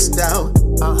stressed out.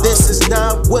 This is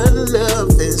not what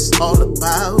love is all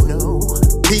about.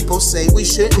 People say we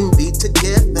shouldn't be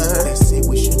together.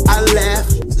 I laugh.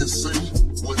 They say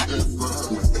whatever.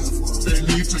 They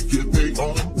need to get their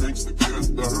own things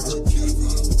together.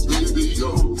 Baby,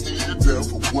 your head down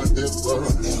for whatever.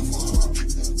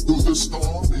 Through the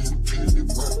storm and any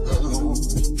weather.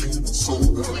 So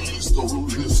please don't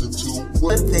listen to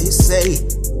what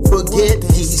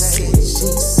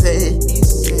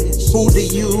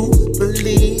you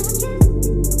believe?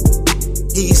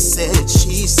 He said,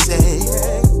 she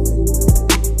said.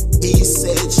 He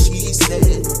said, she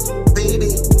said.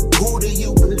 Baby, who do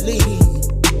you believe?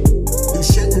 You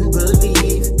shouldn't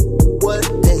believe what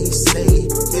they say.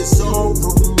 It's all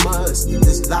rumors,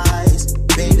 it's lies.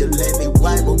 Baby, let me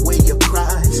wipe away your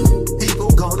cries.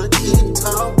 People gonna keep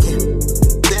talking.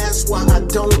 That's why I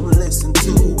don't listen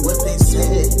to what they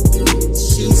say.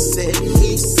 She said,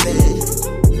 he said.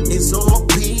 It's all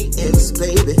BS,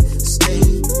 baby. Stay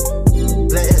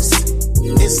blessed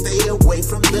and stay away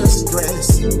from the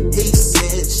stress. He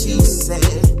said, she said.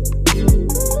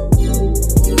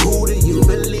 Who do you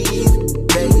believe,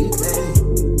 baby?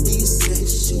 He said,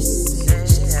 she said,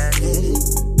 she said.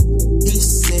 He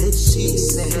said, she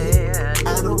said.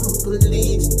 I don't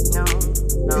believe.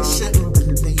 You shouldn't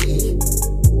believe.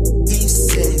 He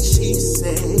said, she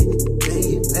said,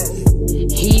 baby.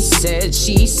 He said,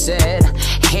 she said,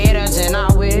 haters in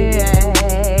our way,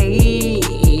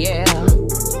 yeah.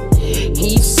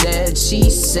 He said, she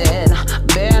said,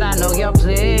 bet I know your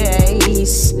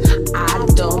place. I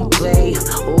don't play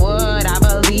what I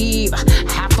believe,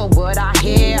 half of what I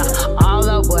hear, all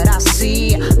of what I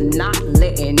see. Not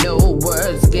letting no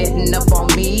words getting up on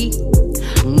me.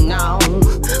 No,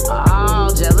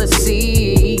 all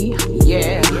jealousy,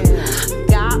 yeah.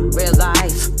 Got real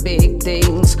life, big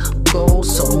things, go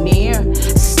so near,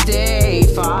 stay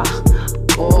far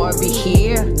or be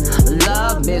here.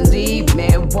 Love me, leave me,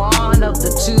 one of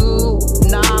the two.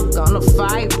 Not gonna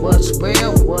fight what's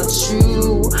real, what's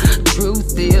true.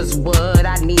 Truth is what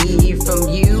I need from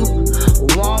you.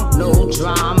 Want no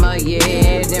drama,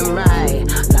 yeah, then right.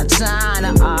 Not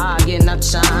trying to argue, not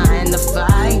trying to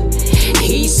fight.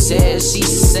 He said, she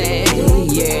said,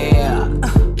 yeah.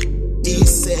 He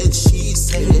said, she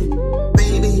said.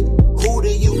 Baby, who do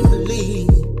you believe?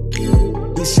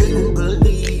 You shouldn't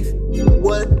believe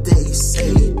what they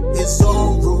say. It's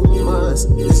all rumors,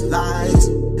 it's lies.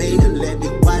 Baby, let me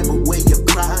wipe away your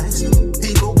cries.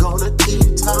 People gonna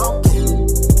keep talking.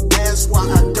 That's why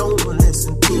I don't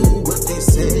listen to what they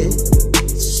say.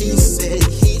 She said,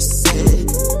 he said.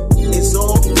 It's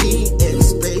all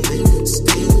BS, baby.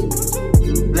 Stay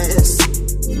blessed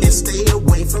and stay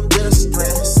away from the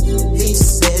stress. He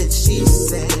said, she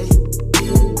said.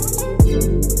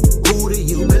 Who do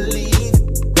you believe,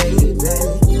 baby?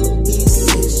 He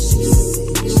said, she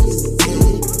said, she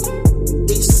said.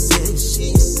 He said,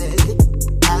 she said.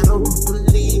 I don't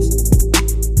believe.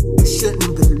 You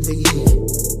shouldn't believe.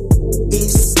 He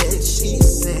said, she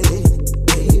said,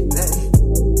 baby.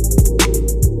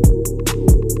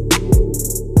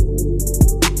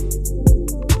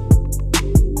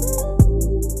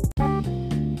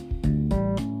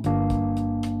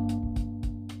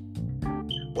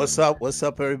 What's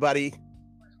up, everybody?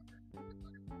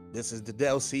 This is the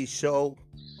Del C Show,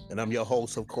 and I'm your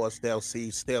host, of course, Del C.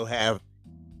 Still have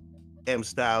M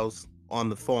Stylez on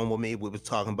the phone with me. We were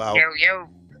talking about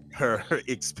her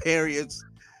experience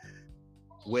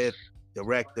with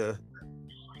director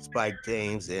Spike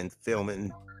James and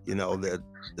filming,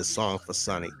 the song for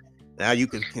Sonny. Now you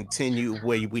can continue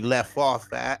where we left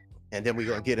off at, and then we're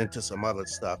gonna get into some other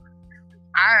stuff.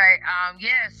 All right.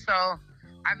 Yeah. So,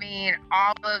 I mean,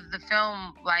 all of the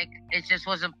film, like, it just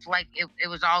wasn't like it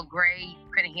was all gray.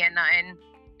 Couldn't hear nothing.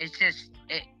 It's just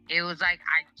it was like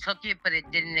I took it, but it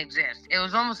didn't exist. It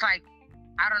was almost like,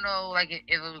 I don't know, like if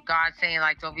it was God saying,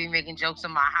 like, don't be making jokes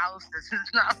in my house. This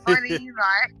is not funny.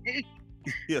 Like,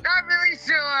 Yeah. Not really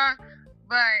sure,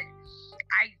 but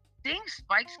I think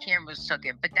Spike's cameras took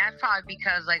it. But that's probably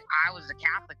because, like, I was the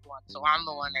Catholic one, so I'm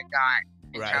the one that got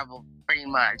in trouble pretty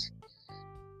much.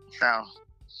 So,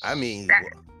 I mean,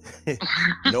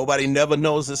 nobody never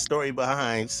knows the story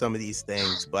behind some of these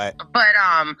things, but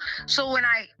so when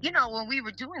when we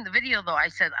were doing the video, though,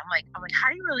 I'm like, how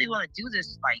do you really want to do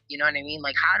this? Like, you know what I mean?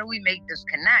 Like, how do we make this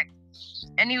connect?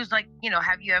 And he was like,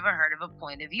 have you ever heard of a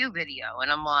point of view video?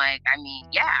 And I'm like, I mean,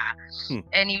 yeah.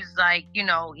 And he was like,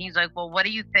 well, what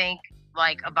do you think,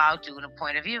 like, about doing a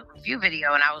point of view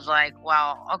video? And I was like,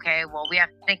 well, okay, well, we have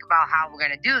to think about how we're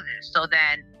going to do this. So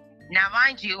then, now,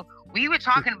 mind you, we were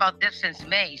talking about this since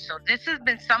May. So this has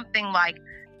been something like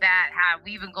that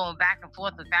we've been going back and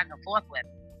forth with.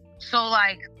 So,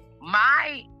 like,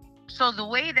 the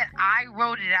way that I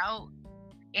wrote it out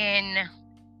in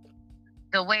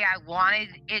the way I wanted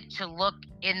it to look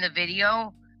in the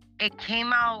video, it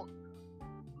came out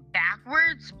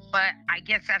backwards, but I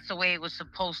guess that's the way it was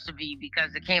supposed to be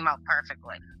because it came out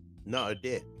perfectly. No, it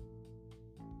did.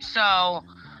 So,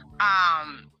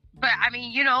 but I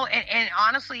mean, and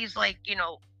honestly, it's like,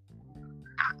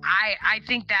 I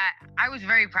think that I was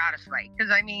very proud of Spike because,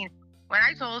 I mean, when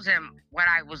I told him what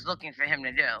I was looking for him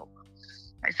to do,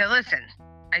 I said, listen,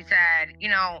 I said, you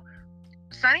know,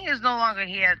 Sonny is no longer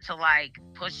here to like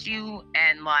push you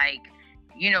and like,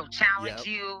 you know, challenge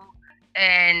you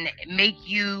and make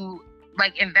you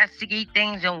like investigate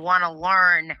things and want to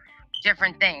learn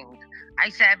different things. I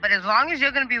said, but as long as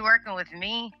you're going to be working with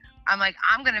me, I'm like,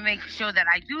 I'm going to make sure that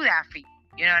I do that for you.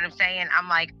 You know what I'm saying? I'm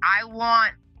like, I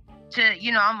want to,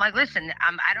 you know, I'm like, listen,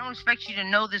 I don't expect you to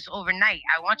know this overnight.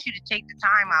 I want you to take the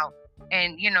time out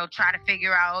and, you know, try to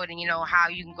figure out and, you know, how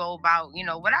you can go about, you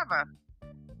know, whatever.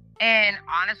 And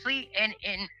honestly, and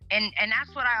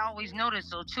that's what I always notice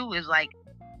though too, is like,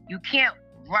 you can't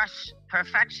rush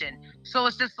perfection. So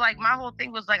it's just like, my whole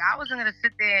thing was like, I wasn't going to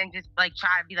sit there and just like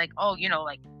try to be like, oh, you know,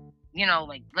 like,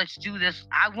 let's do this.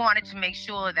 I wanted to make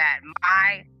sure that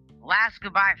my last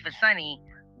goodbye for Sonny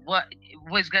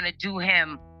was going to do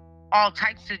him all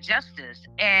types of justice.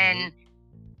 And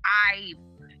I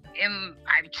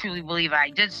truly believe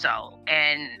I did so.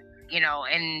 And, you know,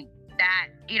 and that,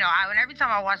 you know, every time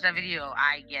I watch that video,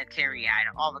 I get teary-eyed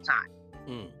all the time,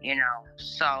 you know,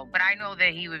 so, but I know that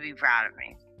he would be proud of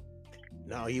me.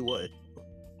 No, he would.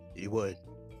 He would.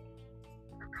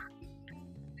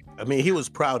 I mean, he was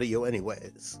proud of you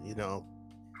anyways, you know.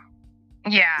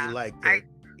 Yeah.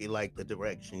 He liked the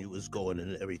direction you was going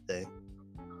and everything.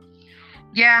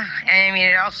 Yeah, and I mean,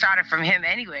 it all started from him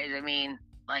anyways. I mean,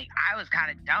 like, I was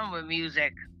kind of done with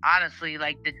music, honestly,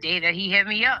 like, the day that he hit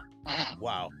me up.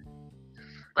 Wow.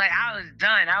 Like, I was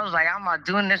done. I was like, I'm not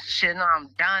doing this shit, no, I'm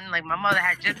done. Like, my mother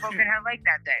had just broken her leg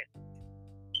that day.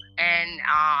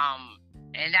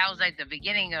 And that was, like, the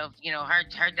beginning of, you know, her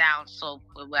downslope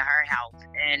with her health.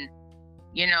 And,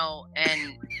 you know,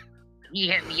 and he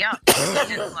hit me up.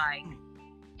 Just like,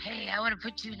 hey, I want to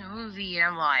put you in a movie. And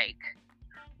I'm like,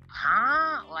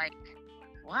 huh? Like,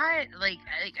 what? Like,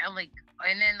 I'm like,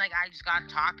 and then, like, I just got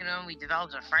talking to him. We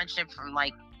developed a friendship from,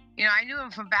 like, you know, I knew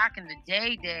him from back in the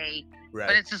day. Right.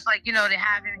 But it's just like, you know, to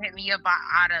have him hit me up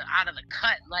out of the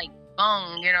cut, like,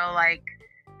 boom, you know, like,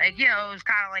 you know, it was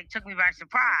kind of like took me by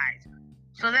surprise.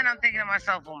 So then I'm thinking to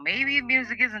myself, well, maybe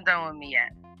music isn't done with me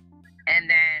yet. And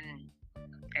then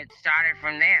it started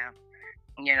from there,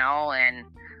 you know, and,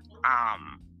 I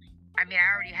mean,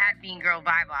 I already had Bean Girl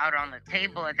Bible out on the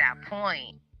table at that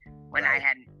point when I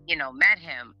had, you know, met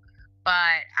him. But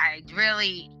I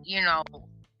really, you know,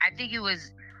 I think it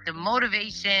was the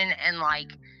motivation and,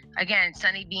 like, again,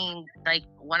 Sonny being, like,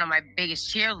 one of my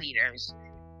biggest cheerleaders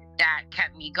that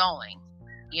kept me going,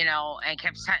 you know, and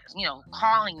kept, you know,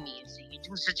 calling me and saying, you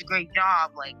do such a great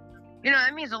job. Like, you know,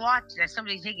 that means a lot that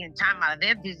somebody's taking time out of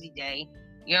their busy day.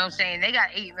 You know what I'm saying? They got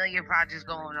 8 million projects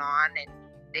going on and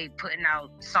they putting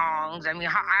out songs. I mean,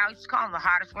 I used to call him the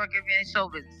hottest worker in show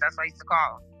business. That's what I used to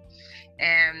call him.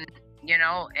 And, you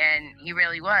know, and he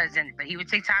really was. But he would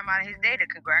take time out of his day to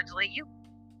congratulate you.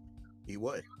 He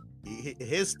would.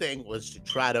 His thing was to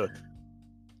try to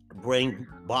bring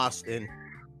Boston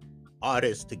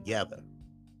artists together.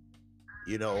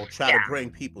 You know, try to bring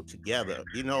people together.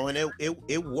 You know, and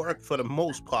it worked for the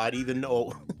most part, even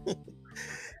though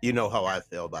you know how I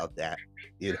feel about that.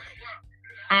 You know.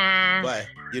 But,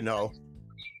 you know,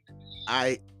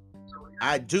 I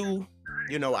do,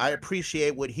 you know, I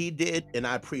appreciate what he did and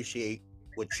I appreciate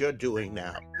what you're doing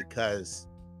now because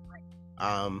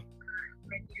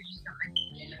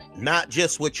not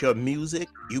just with your music,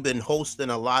 you've been hosting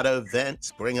a lot of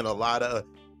events, bringing a lot of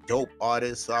dope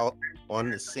artists out on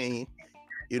the scene,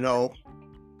 you know,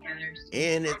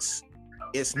 and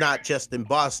it's not just in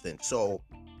Boston. So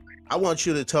I want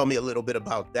you to tell me a little bit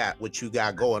about that, what you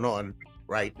got going on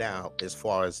right now as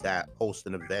far as that,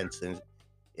 hosting events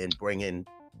and bringing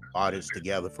artists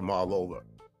together from all over.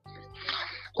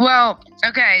 Well,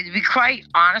 okay, to be quite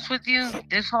honest with you,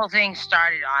 this whole thing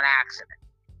started on accident.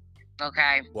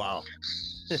 Okay. Wow.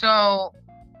 So,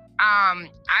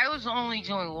 I was only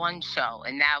doing one show,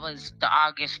 and that was the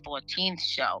August 14th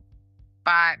show.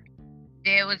 But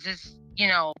there was this, you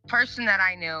know, person that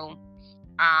I knew,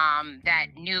 that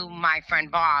knew my friend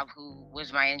Bob, who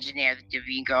was my engineer, the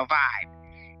Bean Girl Vibe.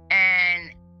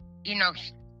 And, you know,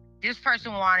 this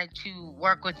person wanted to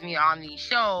work with me on these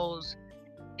shows.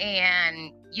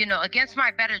 And, you know, against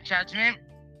my better judgment,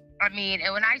 I mean,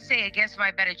 and when I say against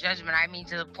my better judgment, I mean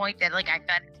to the point that, like, I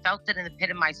felt it in the pit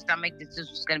of my stomach that this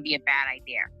was going to be a bad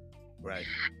idea. Right.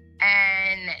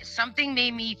 And something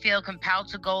made me feel compelled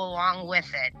to go along with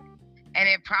it. And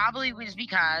it probably was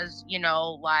because, you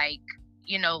know, like,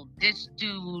 you know, this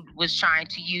dude was trying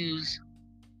to use,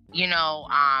 you know,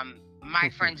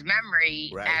 my friend's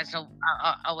memory as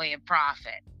a way of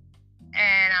profit.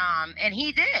 And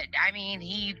he did. I mean,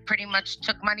 he pretty much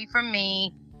took money from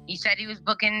me He said he was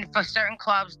booking for certain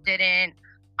clubs, didn't.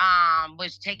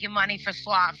 Was taking money for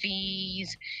slot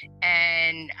fees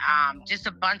and just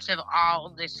a bunch of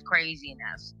all this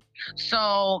craziness.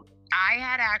 So I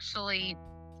had actually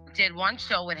did one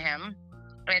show with him,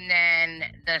 and then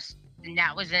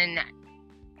that was in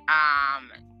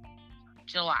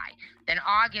July. Then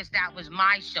August, that was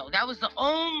my show. That was the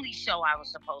only show I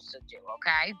was supposed to do,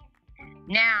 okay?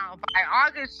 Now, by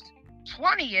August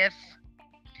 20th,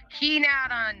 he now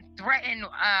done threatened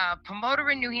a promoter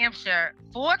in New Hampshire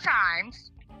 4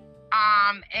 times,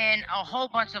 and a whole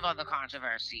bunch of other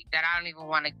controversy that I don't even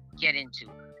want to get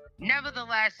into.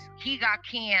 Nevertheless, he got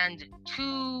canned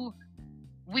 2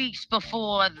 weeks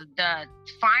before the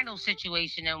final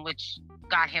situation in which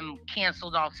got him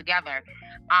canceled altogether.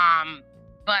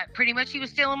 But pretty much he was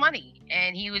stealing money,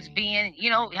 and he was being,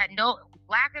 had no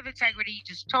lack of integrity,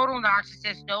 just total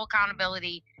narcissist, no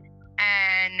accountability.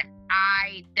 And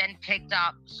I then picked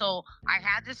up, so I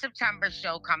had the September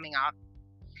show coming up,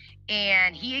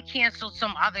 and he had canceled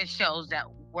some other shows that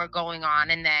were going on,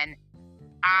 and then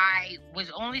I was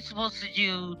only supposed to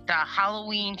do the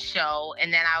Halloween show,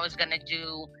 and then I was going to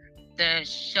do the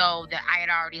show that I had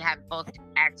already had booked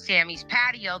at Sammy's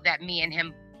Patio that me and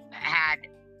him had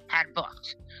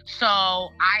booked. So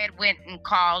I had went and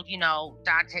called,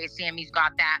 Dante Sammy's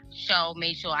got that show,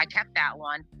 made sure I kept that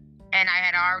one. And I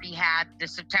had already had the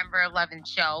September 11th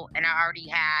show, and I already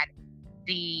had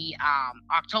the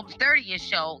October 30th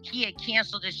show. He had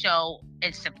canceled the show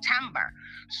in September.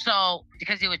 So,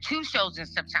 because there were 2 shows in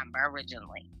September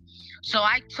originally. So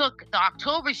I took the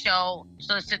October show.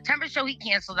 So the September show he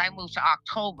canceled, I moved to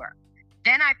October.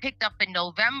 Then I picked up a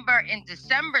November and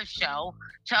December show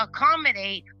to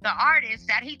accommodate the artists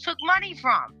that he took money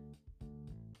from.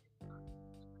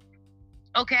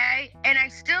 Okay? And I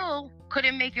still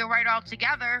couldn't make it right all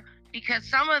together because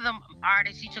some of the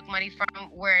artists he took money from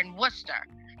were in Worcester.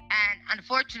 And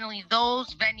unfortunately,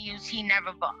 those venues he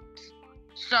never booked.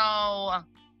 So I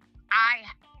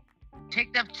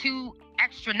picked up 2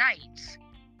 extra nights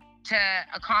to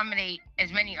accommodate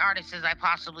as many artists as I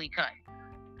possibly could.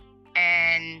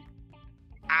 And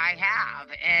I have,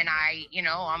 and I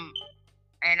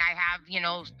have,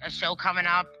 a show coming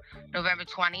up November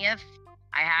 20th.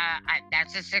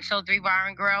 That's a 603 Bar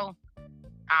and Grill.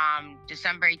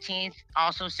 December 18th,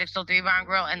 also 603 Bar and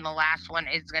Grill, and the last one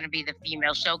is going to be the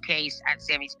female showcase at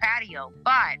Sammy's Patio.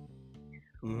 But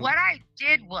what I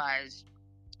did was,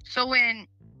 so when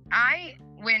I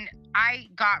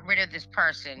got rid of this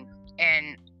person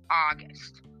in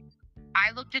August,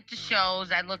 I looked at the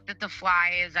shows, I looked at the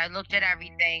flyers, I looked at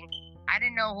everything. I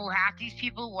didn't know who half these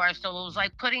people were, so it was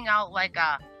like putting out like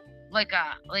a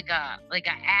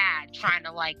ad trying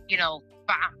to like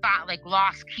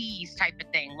lost keys type of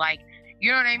thing. Like,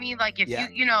 you know what I mean? Like if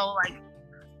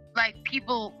like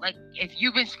people, like if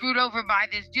you've been screwed over by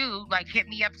this dude, like hit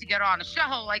me up to get on a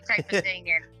show, like type of thing.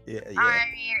 And I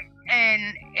mean,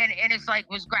 and it's like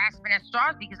was grasping at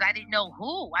straws because I didn't know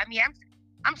who. I mean,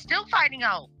 I'm still finding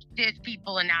out there's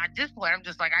people, and now at this point I'm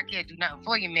just like, I can't do nothing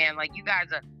for you, man. Like you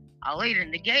guys are late in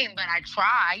the game, but I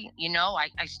try,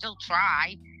 I still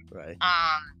try. Right.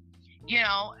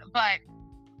 But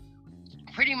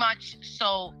pretty much,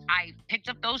 so I picked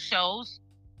up those shows,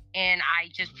 and I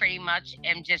just pretty much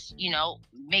am just,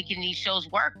 making these shows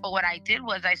work. But what I did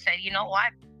was I said, you know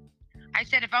what? I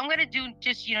said, if I'm going to do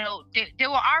just, there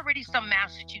were already some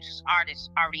Massachusetts artists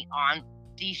already on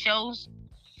these shows.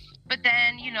 But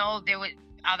then, there were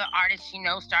other artists,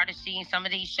 started seeing some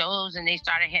of these shows, and they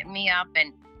started hitting me up,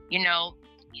 and,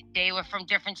 they were from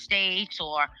different states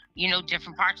or,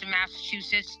 different parts of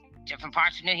Massachusetts, different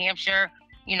parts of New Hampshire,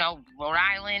 Rhode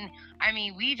Island. I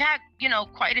mean, we've had,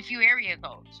 quite a few area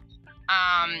codes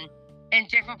in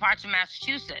different parts of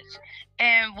Massachusetts.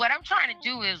 And what I'm trying to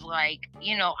do is like,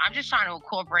 I'm just trying to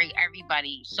incorporate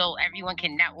everybody so everyone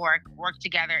can network, work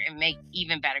together, and make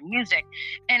even better music.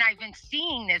 And I've been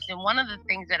seeing this, and one of the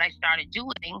things that I started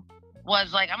doing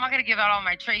was like, I'm not going to give out all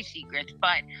my trade secrets,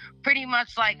 but pretty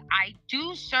much like I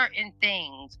do certain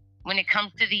things when it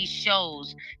comes to these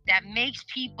shows that makes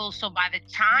people, so by the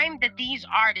time that these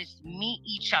artists meet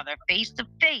each other face to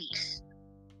face,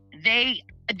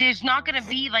 there's not going to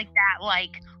be like that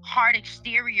like hard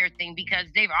exterior thing because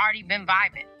they've already been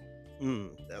vibing.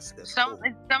 That's some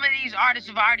cool. Some of these artists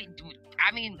have already,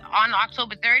 I mean, on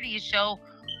October 30th show,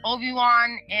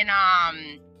 Obi-Wan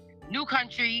and New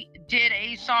Country did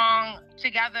a song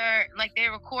together, like they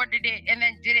recorded it and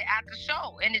then did it at the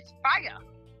show, and it's fire.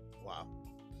 Wow.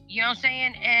 You know what I'm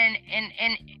saying? And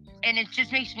it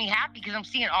just makes me happy because I'm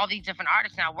seeing all these different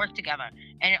artists now work together,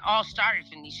 and it all started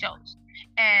from these shows.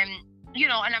 And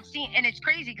and I'm seeing, and it's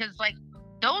crazy because like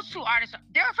those two artists,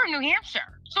 they're from New Hampshire.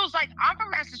 So it's like, I'm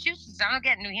from Massachusetts. I don't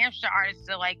get New Hampshire artists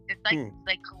to like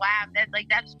collab.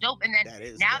 That's dope. And then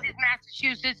now dope. there's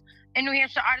Massachusetts and New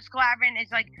Hampshire artists collaborating.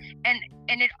 It's like,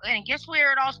 and guess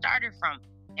where it all started from?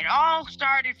 It all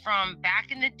started from back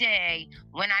in the day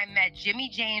when I met Jimmy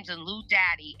James and Lou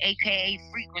Daddy, aka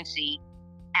Frequency,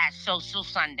 at Social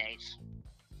Sundays.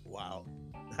 Wow.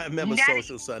 I remember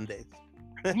Social Sundays.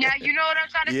 Now you know what I'm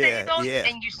trying to say, though? Yeah.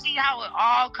 And you see how it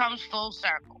all comes full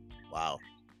circle. Wow.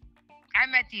 I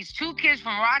met these two kids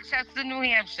from Rochester, New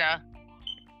Hampshire,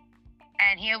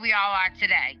 and here we all are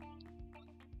today.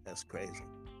 That's crazy.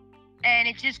 And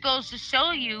it just goes to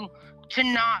show you to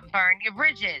not burn your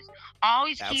bridges.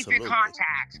 Always keep your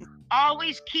contacts.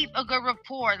 Always keep a good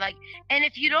rapport. Like, and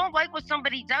if you don't like what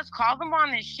somebody does, call them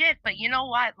on their shit. But you know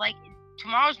what? Like,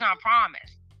 tomorrow's not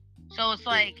promised. So it's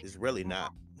like, it's really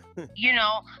not. You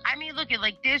know, I mean, look at,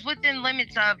 like, there's within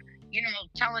limits of, you know,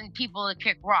 telling people to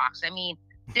kick rocks. I mean,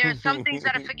 there's some things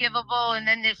that are forgivable, and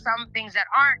then there's some things that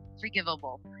aren't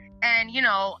forgivable. And, you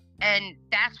know, and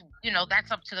that's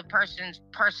up to the person's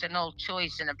personal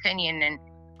choice and opinion and,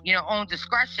 you know, own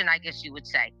discretion, I guess you would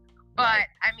say. But, right.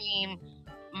 I mean,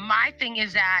 my thing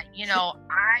is that, you know,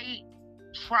 I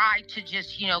try to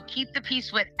just, you know, keep the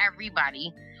peace with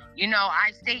everybody. You know,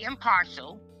 I stay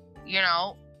impartial, you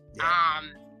know. Yeah.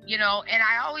 You know, and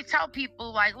I always tell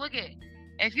people, like, look at,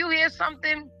 if you hear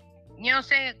something, you know what I'm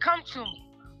saying, come to me.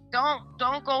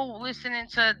 Don't go listening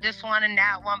to this one and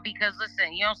that one, because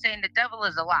listen, you know what I'm saying, the devil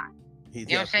is a lie. He you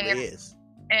know what I'm saying? Is.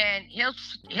 And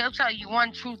he'll tell you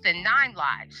one truth and 9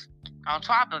 lies on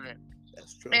top of it.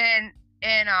 That's true. And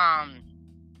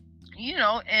you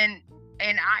know, and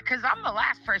I, cause I'm the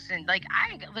last person, like,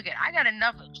 I got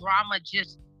enough drama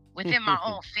just within my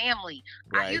own family.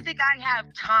 Right. You think I have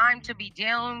time to be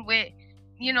dealing with,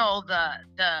 you know,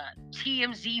 the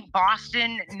TMZ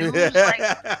Boston news?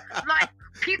 like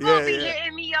people be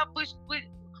hitting me up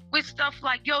with stuff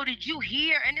like, yo, did you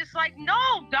hear? And it's like,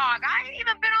 no, dog, I ain't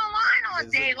even been online all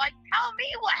day. Like, tell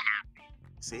me what happened.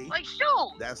 See, like,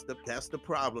 shoot. That's the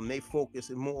problem. They focus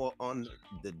more on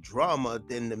the drama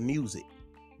than the music.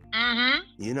 Mm-hmm.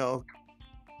 You know.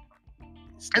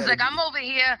 It's like, I'm over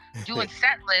here doing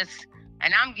set lists,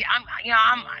 and I'm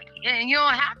and you know,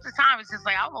 half the time it's just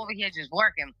like, I'm over here just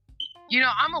working. You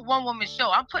know, I'm a one-woman show.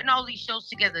 I'm putting all these shows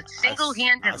together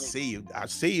single-handedly. I see you.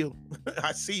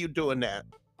 I see you doing that.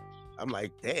 I'm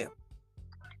like, damn.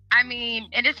 I mean,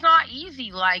 and it's not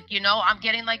easy. Like, you know, I'm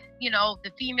getting, like, you know,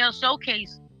 the female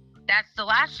showcase. That's the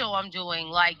last show I'm doing.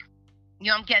 Like, you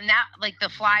know, I'm getting that, like, the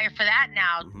flyer for that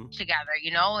now together,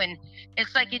 you know? And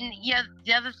it's like,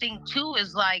 the other thing too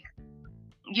is, like,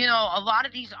 you know, a lot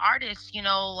of these artists, you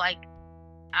know, like,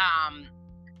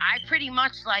 I pretty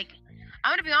much, like,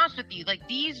 I'm gonna be honest with you, like,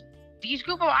 these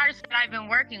group of artists that I've been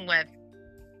working with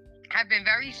have been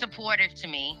very supportive to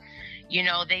me. You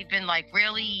know, they've been, like,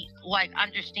 really, like,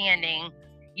 understanding,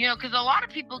 you know, because a lot of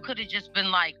people could have just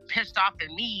been, like, pissed off at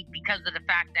me because of the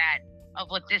fact of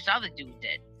what this other dude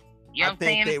did. You know what I'm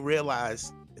saying? I think they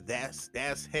realize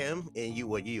that's him and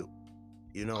you are you.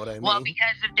 You know what I mean? Well,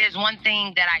 because if there's one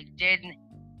thing that I didn't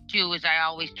do is I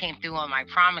always came through on my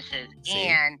promises. See?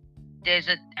 And there's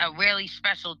a really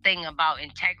special thing about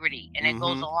integrity, and it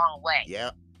goes a long way.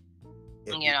 Yeah.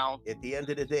 You know? At the end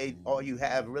of the day, all you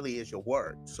have really is your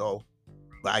word. So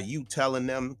by you telling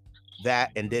them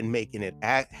that and then making it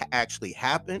actually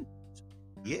happen,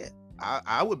 yeah.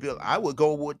 I would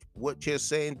go with what you're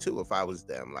saying too if I was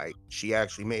them. Like, she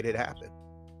actually made it happen.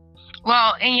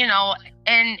 Well, and you know,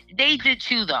 and they did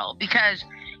too, though, because,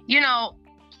 you know,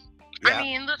 I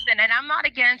mean, listen, and I'm not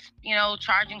against, you know,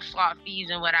 charging slot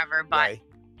fees and whatever, but right.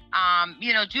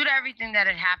 You know, due to everything that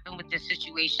had happened with this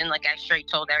situation, like I straight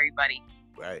told everybody,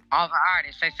 right, all the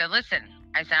artists, I said, listen,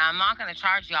 I'm not gonna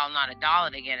charge y'all not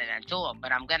 $1 to get in that door,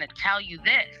 but I'm gonna tell you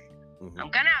this.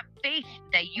 I'm gonna have faith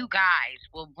that you guys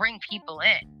will bring people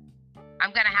in.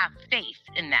 I'm gonna have faith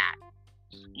in that.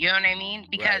 You know what I mean?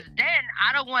 Because then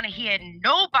I don't want to hear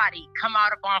nobody come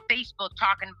out up on Facebook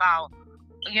talking about,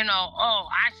 you know, oh,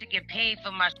 I should get paid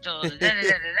for my shows.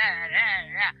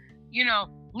 You know,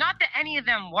 not that any of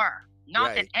them were.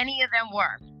 Not that any of them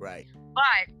were. Right.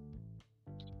 But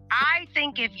I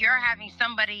think if you're having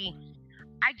somebody,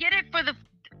 I get it for the,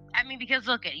 I mean, because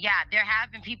look at, there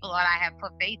have been people that I have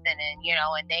put faith in, and, you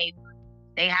know, and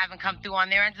they haven't come through on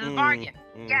their end of the bargain.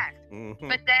 Yes.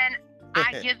 But then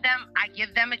I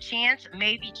give them a chance,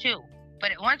 maybe 2.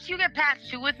 But once you get past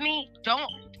 2 with me,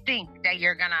 don't think that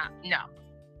you're gonna, no.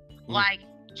 Like,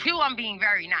 2, I'm being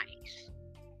very nice,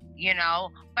 you know?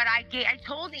 But I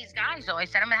told these guys, though, I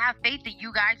said, I'm gonna have faith that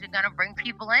you guys are gonna bring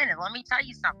people in. And let me tell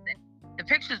you something, the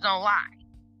pictures don't lie.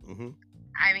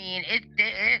 I mean, it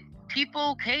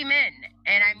people came in,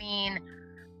 and I mean,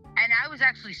 and I was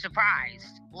actually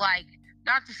surprised. Like,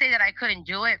 not to say that I couldn't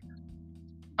do it,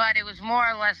 but it was more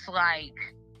or less like,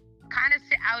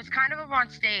 I was kind of up on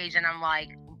stage, and I'm like,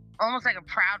 almost like a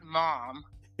proud mom,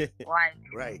 like,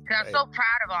 Right. because I'm Right. so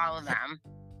proud of all of them,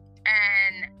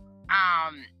 and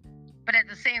but at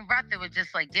the same breath, it was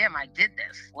just like, damn, I did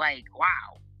this. Like,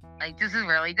 wow, like this is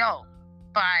really dope.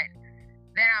 But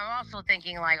then I'm also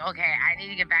thinking like, okay, I need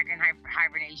to get back in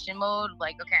hibernation mode.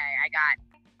 Like, okay, I got,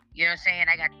 you know what I'm saying?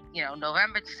 I got,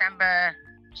 November, December,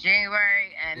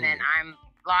 January, and then I'm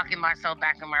locking myself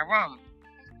back in my room.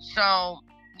 So,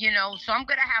 so I'm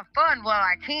gonna have fun while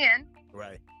I can.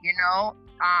 Right.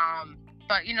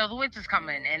 But the winter's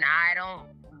coming, and I don't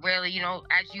really,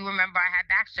 as you remember, I had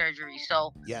back surgery.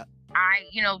 So Yeah.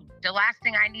 the last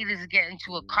thing I need is to get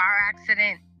into a car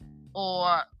accident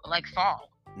or like fall.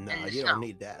 No, in the you snow. don't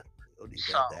need that. You don't need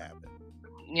that to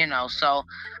happen. So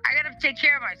I gotta take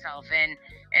care of myself, and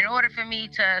in order for me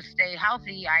to stay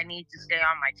healthy, I need to stay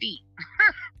on my feet.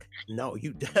 No,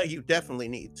 you definitely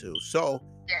need to. So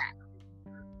Yeah.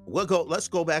 let's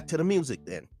go back to the music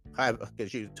then.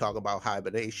 Because you talk about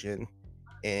hibernation,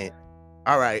 and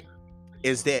all right,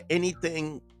 is there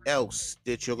anything else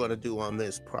that you're gonna do on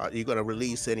this project? You're gonna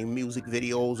release any music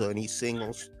videos or any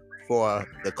singles for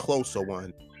the closer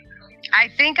one? I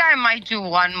think I might do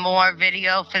one more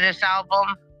video for this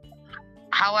album.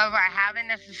 However, I haven't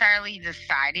necessarily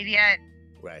decided yet.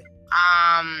 Right.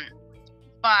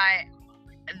 But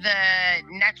the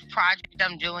next project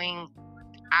I'm doing,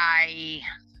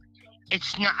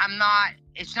 it's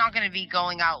not going to be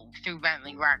going out through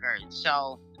Bentley Records.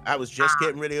 So I was just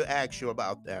getting ready to ask you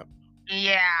about that.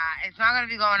 yeah, it's not going to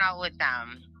be going out with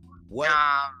them. What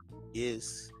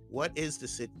is the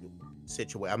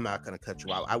situation? I'm not going to cut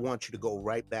you out. I want you to go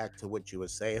right back to what you were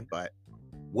saying, but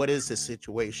what is the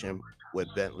situation with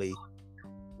Bentley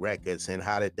Records, and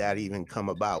how did that even come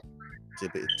about to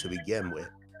begin with?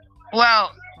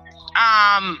 Well,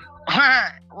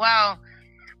 well,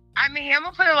 I mean, I'm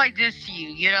gonna put it like this to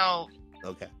you.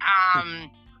 Okay.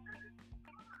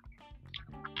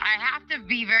 I have to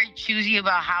be very choosy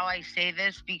about how I say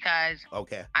this because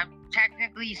Okay. I'm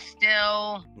technically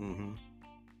still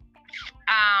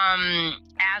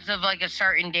as of like a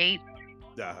certain date.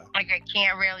 Like I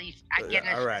can't really. I get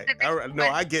all right. No,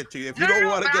 I get you. If you don't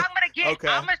want to get, okay.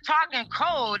 I'm just talking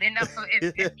code enough.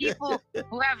 If people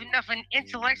who have enough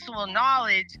intellectual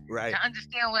knowledge right. to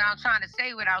understand what I'm trying to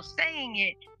say without saying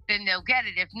it, then they'll get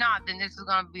it. If not, then this is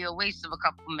gonna be a waste of a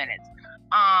couple minutes.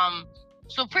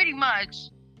 So pretty much,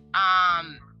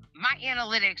 my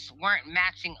analytics weren't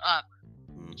matching up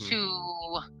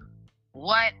to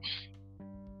what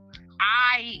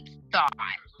I thought.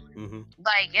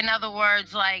 Like, in other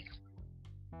words, like,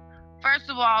 first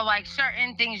of all, like,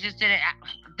 certain things just didn't,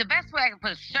 the best way I can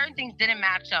put it, certain things didn't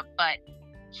match up. But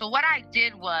so what I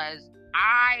did was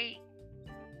I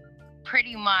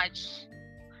pretty much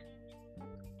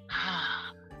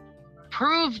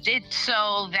proved it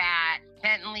so that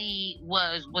Bentley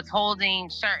was withholding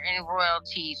certain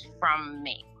royalties from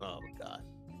me. Oh my God.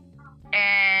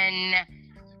 And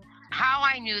how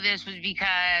I knew this was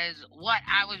because what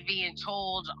I was being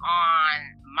told on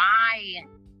my,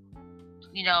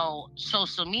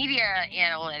 social media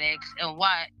analytics and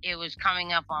what it was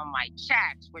coming up on my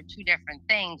checks were two different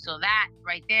things. So that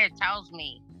right there tells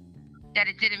me that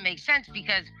it didn't make sense,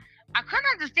 because I couldn't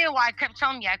understand why I kept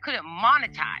telling me I couldn't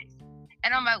monetize.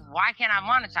 And I'm like, why can't I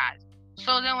monetize?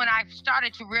 So then when I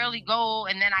started to really go,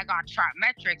 and then I got chart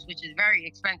metrics, which is very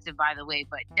expensive, by the way,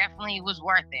 but definitely was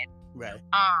worth it. Right.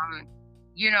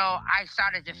 I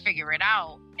started to figure it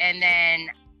out. And then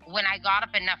when I got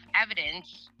up enough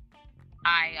evidence,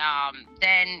 I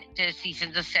then did a cease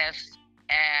and desist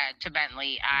to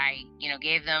Bentley. I,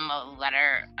 gave them a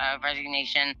letter of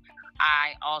resignation.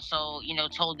 I also,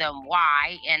 told them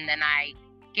why. And then I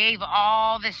gave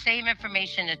all the same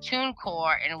information to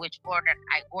TuneCore, in which order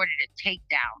I ordered a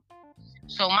takedown.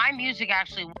 So my music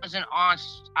actually wasn't on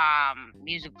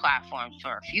music platforms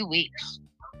for a few weeks,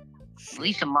 at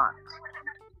least a month.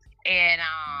 And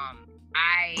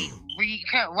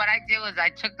what I did was I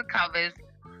took the covers,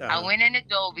 I went in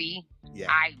Adobe,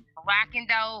 I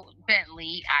blackened out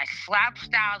Bentley, I slapped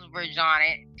Stylez on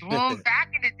it, threw them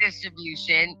back into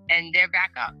distribution, and they're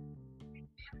back up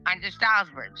under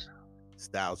Stylez.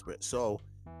 So,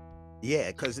 yeah,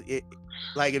 because it,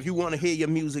 like, if you want to hear your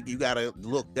music, you gotta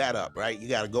look that up, right? You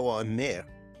gotta go on there,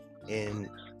 and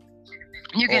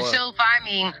you can still find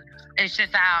me. It's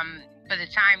just for the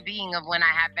time being of when I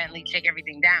had Bentley take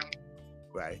everything down.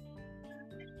 Right.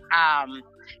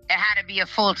 It had to be a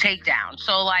full takedown.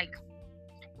 So like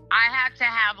I had to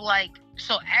have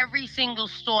so every single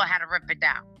store had to rip it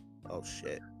down. Oh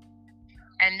shit.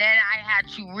 And then I had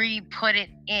to re-put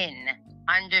it in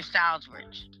under Stylez.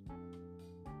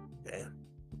 Damn.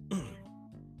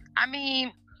 I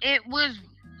mean, it was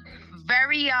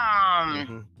very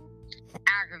aggravating.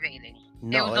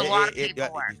 No, it was a lot of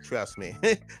paperwork. Trust me.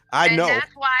 I know.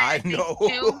 That's why I know.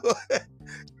 Too,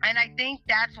 and I think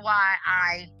that's why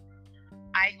I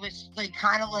was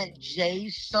kind of like Jay,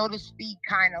 so to speak,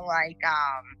 kind of like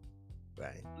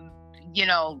right.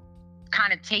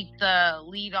 Kind of take the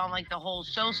lead on the whole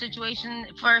show situation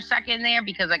for a second there,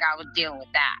 because I was dealing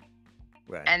with that.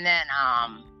 Right. And then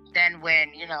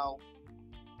when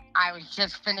I was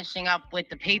just finishing up with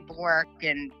the paperwork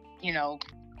and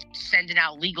sending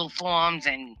out legal forms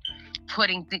and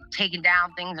taking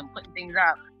down things and putting things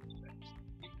up,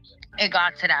 it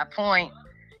got to that point.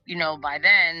 By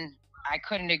then I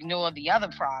couldn't ignore the other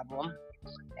problem,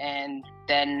 and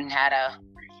then had to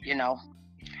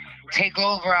take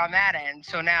over on that end.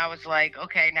 So now it's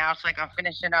okay, now it's I'm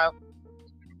finishing up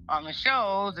on the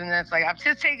shows, and it's I'm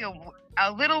just taking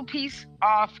a little piece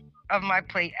off of my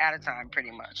plate at a time,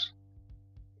 pretty much.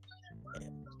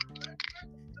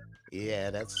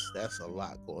 Yeah, that's a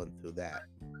lot going through that.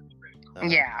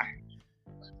 Yeah.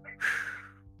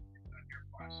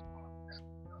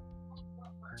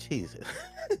 Jesus.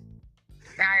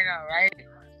 I know, right?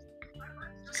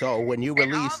 So when you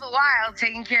and release, all the while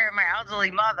taking care of my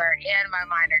elderly mother and my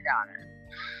minor daughter.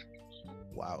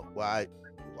 Wow. Well,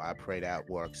 I pray that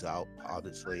works out,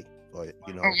 obviously. But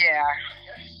Yeah.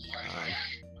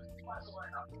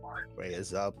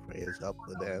 Prayers up for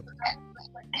them.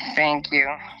 Thank you.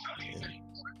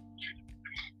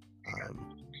 And,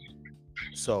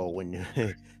 so when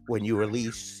you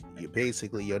release,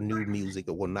 basically your new music,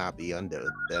 it will not be under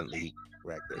Bentley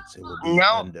Records. It will be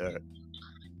under.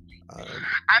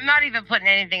 I'm not even putting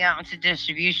anything out into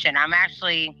distribution. I'm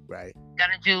actually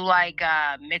gonna do a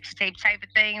mixtape type of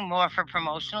thing, more for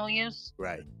promotional use.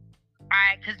 Right.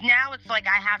 Because now it's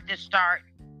I have to start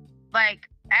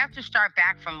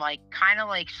back from kind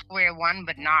of square one,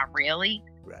 but not really.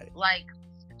 Right.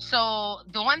 So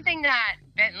the one thing that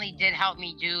Bentley did help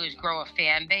me do is grow a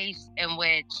fan base, in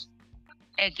which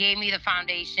it gave me the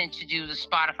foundation to do the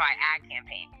Spotify ad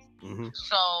campaigns. Mm-hmm.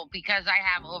 So because I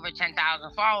have over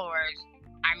 10,000 followers,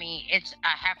 I mean, it's a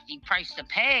hefty price to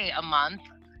pay a month,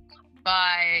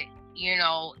 but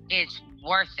it's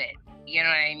worth it. You know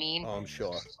what I mean? Oh, I'm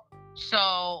sure.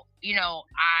 So,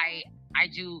 I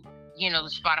do,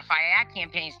 the Spotify ad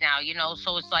campaigns now,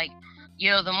 so it's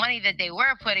the money that they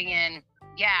were putting in,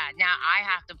 now I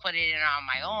have to put it in on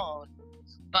my own.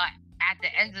 But at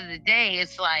the end of the day,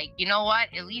 it's you know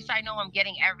what? At least I know I'm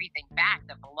getting everything back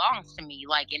that belongs to me.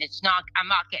 And I'm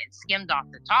not getting skimmed off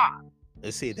the top.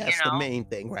 You see, that's the main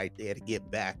thing right there, to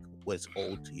get back what's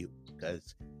owed to you.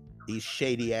 Because these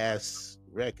shady ass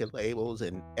record labels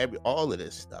and all of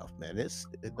this stuff, man,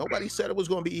 nobody said it was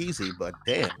going to be easy, but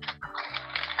damn.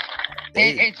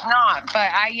 It's not.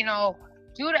 But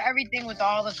due to everything with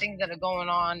all the things that are going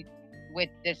on with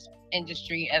this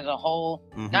industry as a whole,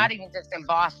 not even just in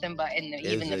Boston, but in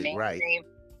even the mainstream. Right.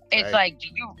 It's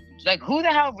who the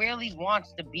hell really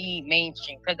wants to be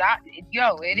mainstream? Because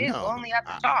it is only at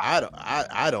the top. I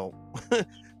don't.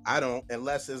 I don't,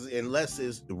 unless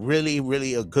it's really,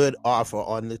 really a good offer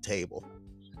on the table,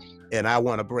 and I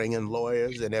want to bring in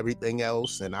lawyers and everything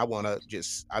else, and I want to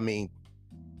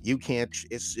you can't.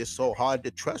 It's so hard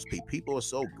to trust people. People are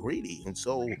so greedy and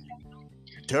so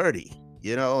dirty,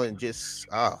 and just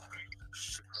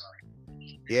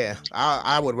yeah.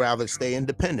 I would rather stay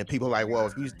independent. People are well,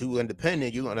 if you do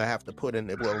independent, you're gonna have to put in.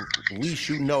 Well, at least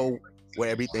where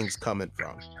everything's coming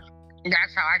from.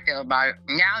 That's how I feel about it.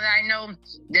 Now that I know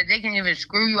that they can even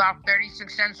screw you off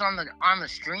 36 cents on the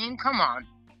stream, come on.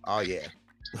 Oh yeah.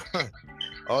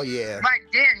 Oh yeah. But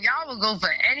damn, y'all will go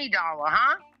for any dollar,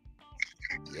 huh?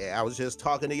 Yeah, I was just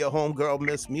talking to your homegirl,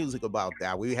 Miss Music, about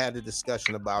that. We had a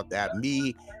discussion about that.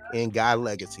 Me and Guy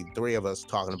Legacy, 3 of us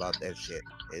talking about that shit.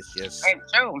 It's just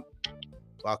true.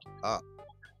 Fucked up.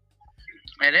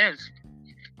 It is.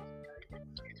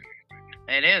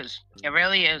 It is. It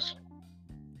really is.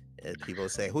 And people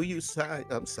say, "Who you sign?"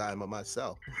 I'm signing by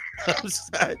myself.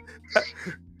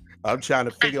 I'm trying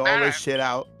to figure all this shit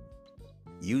out.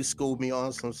 You schooled me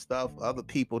on some stuff. Other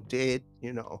people did,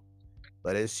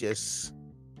 but it's just.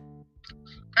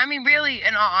 I mean, really,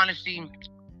 in all honesty,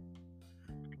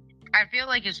 I feel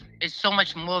like it's so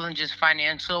much more than just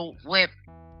financial with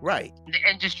the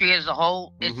industry as a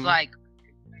whole. It's when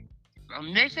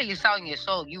they say you're selling your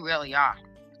soul, you really are.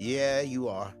 Yeah, you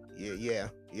are. Yeah.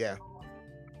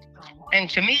 And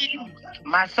to me,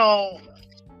 my soul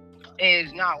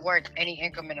is not worth any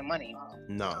increment of money.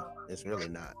 No, it's really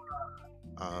not.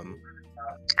 I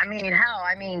mean, hell,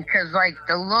 because like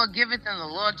the Lord giveth and the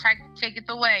Lord taketh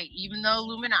away, even the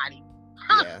Illuminati.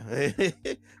 Yeah.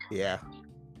 Yeah.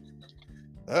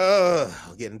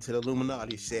 I'll get into the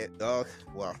Illuminati shit, dog.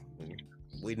 Well,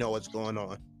 we know what's going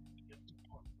on.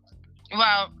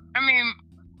 Well, I mean,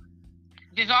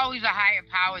 there's always a higher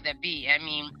power that be. I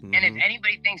mean, and if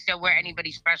anybody thinks that we're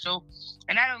anybody special,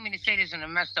 and I don't mean to say this in a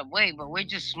messed up way, but we're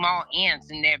just small ants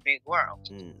in their big world.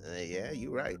 Yeah,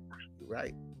 you're right. You're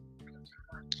right.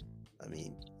 I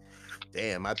mean,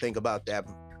 damn, I think about that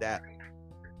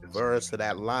verse or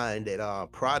that line that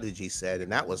Prodigy said,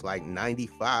 and that was like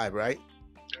 95, right?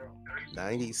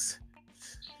 90s.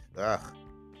 Ugh.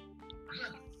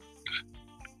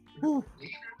 Whew.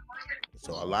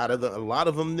 So a lot of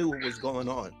them knew what was going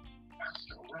on.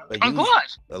 But of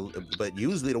course. But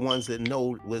usually the ones that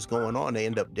know what's going on, they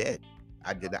end up dead.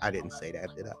 I didn't say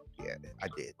that, did I? Yeah, I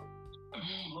did.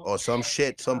 Or some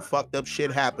fucked up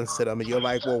shit happens to them, and you're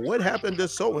like, well, what happened to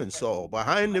so and so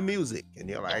behind the music? And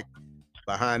you're like,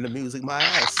 behind the music, my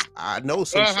ass. I know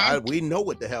we know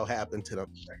what the hell happened to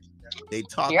them. They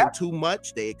talking too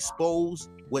much. They expose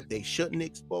what they shouldn't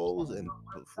expose, and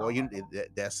before you,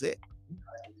 that's it.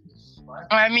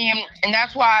 I mean, and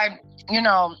that's why,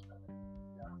 I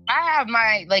have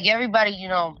my, like, everybody,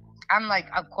 I'm like,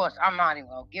 of course, I'm not even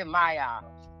gonna give my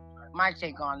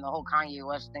take on the whole Kanye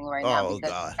West thing right now. Oh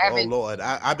God, oh Lord,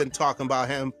 I've been talking about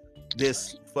him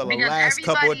for the last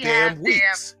couple of damn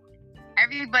weeks.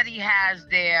 Everybody has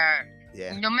their,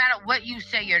 no matter what you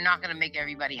say, you're not gonna make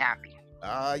everybody happy.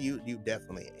 You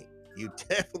definitely ain't. You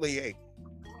definitely ain't.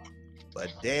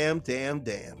 But damn,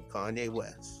 Kanye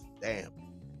West, damn.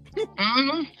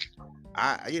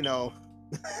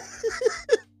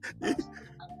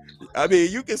 I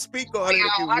mean, you can speak on it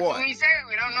if you want. We say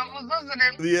we don't know who's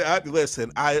listening. Yeah,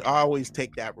 listen, I always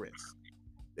take that risk.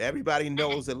 Everybody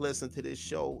knows that listen to this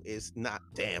show is not.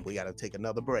 Damn, we got to take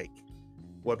another break.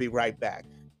 We'll be right back.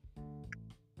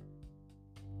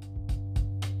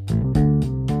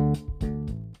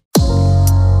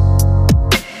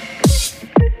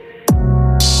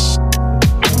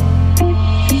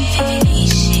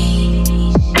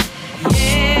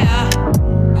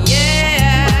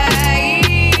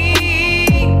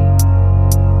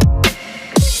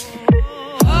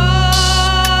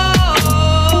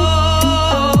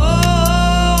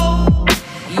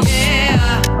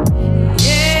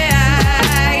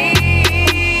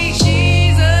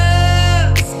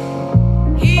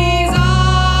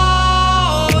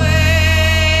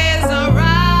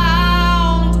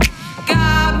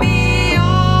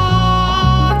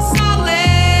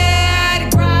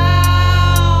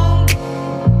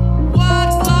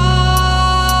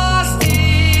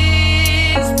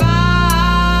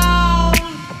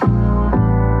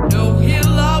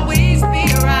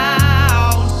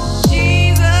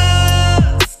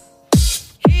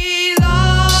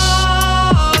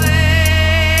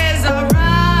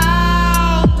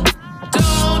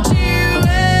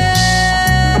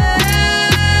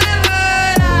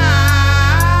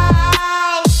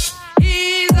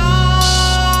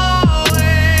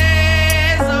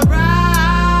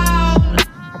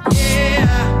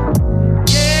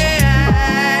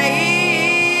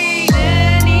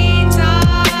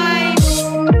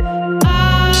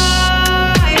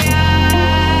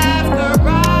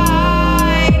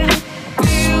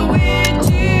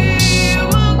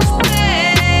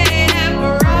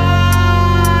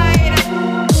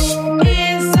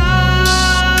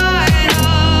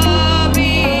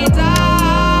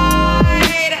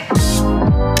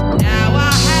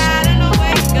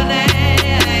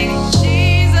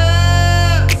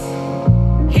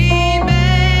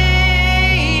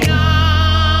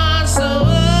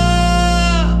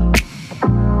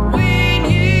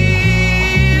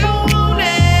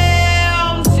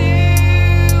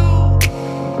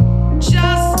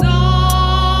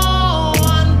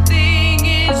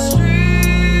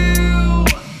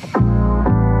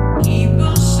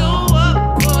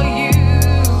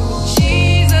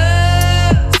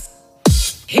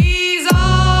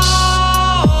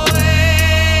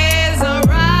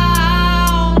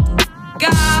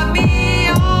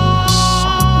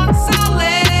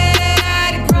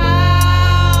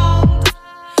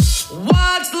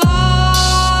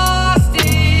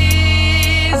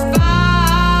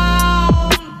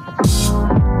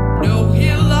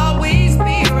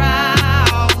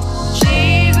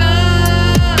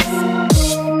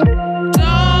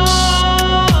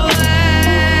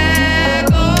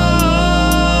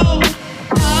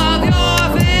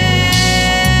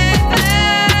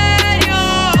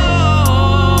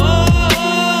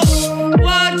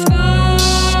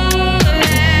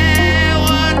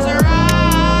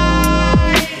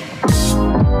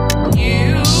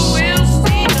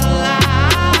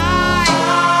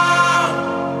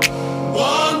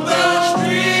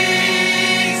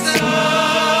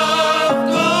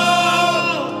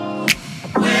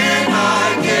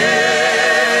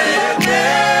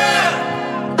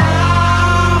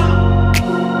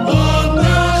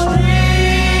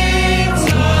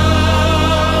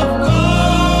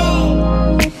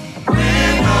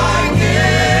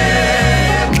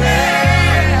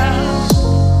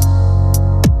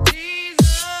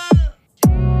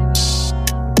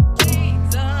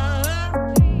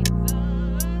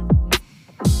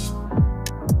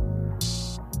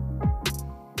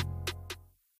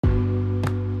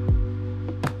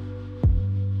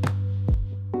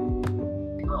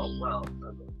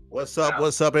 What's up?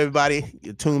 What's up, everybody?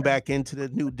 You tune back into the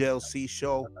new Del C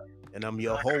show, and I'm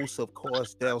your host, of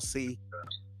course, Del C.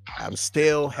 I'm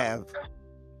still have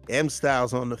M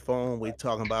Styles on the phone. We're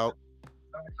talking about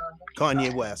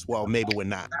Kanye West. Well, maybe we're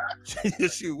not.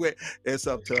 It's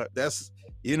up to that's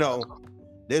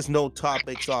there's no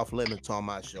topics off limits on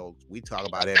my show. We talk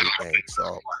about everything.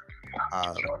 So,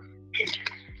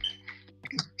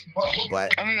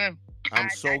 but I'm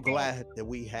so glad that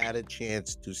we had a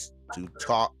chance to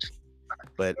talk.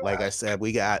 But like I said,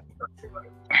 we got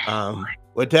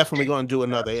we're definitely going to do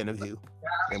another interview,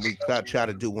 and we got to try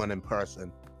to do one in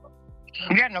person.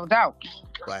 Yeah, no doubt.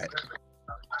 But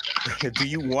do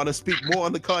you want to speak more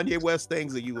on the Kanye West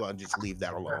things, or you want to just leave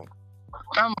that alone?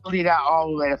 I'm gonna leave that all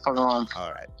the way the fuck alone.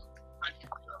 All right.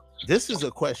 This is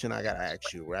a question I gotta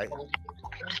ask you, right?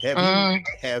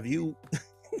 Have you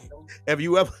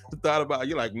ever thought about?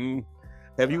 You're like,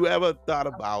 have you ever thought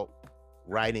about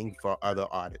writing for other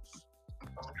artists?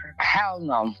 Hell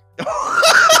no.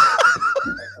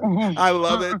 I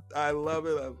love it. I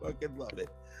fucking love it.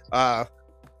 Well,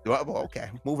 okay,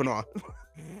 moving on.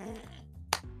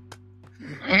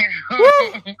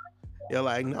 You're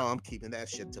like, no, I'm keeping that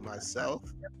shit to myself.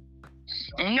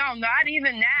 No, not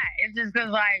even that. It's just because,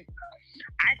 like,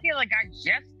 I feel like I just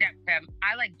stepped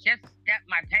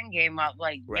my pen game up,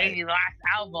 like, maybe last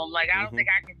album. Like, I don't think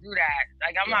I can do that.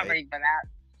 Like, I'm not ready for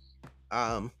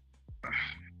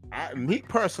that. Me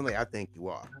personally, I think you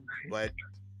are. But,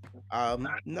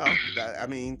 no, I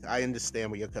mean, I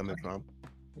understand where you're coming from.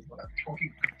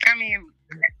 I mean,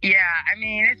 yeah, I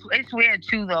mean, it's weird,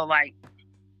 too, though. Like,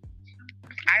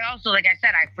 I also, like I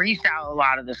said, I freestyle a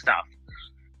lot of the stuff.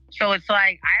 So it's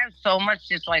like, I have so much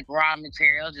just like raw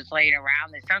material just laying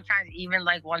around that sometimes even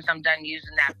like once I'm done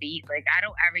using that beat, like I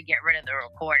don't ever get rid of the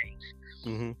recordings.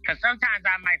 Because sometimes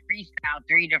I might freestyle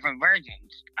 3 different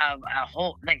versions of a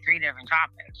whole, like 3 different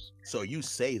topics. So you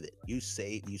save it. You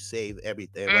save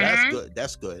everything. Well, that's good.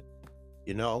 That's good.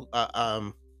 You know,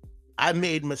 I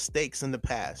made mistakes in the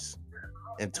past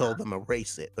and told them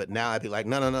erase it. But now I'd be like,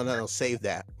 no, save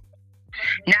that.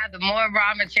 Now, the more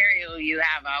raw material you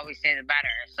have, I always say the better.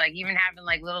 It's like even having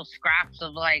like little scraps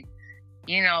of like,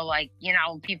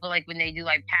 people like when they do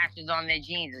like patches on their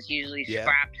jeans, it's usually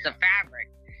scraps of fabric.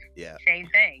 Yeah. Same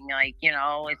thing. Like,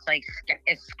 it's like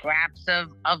it's scraps of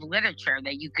literature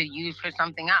that you could use for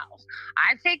something else.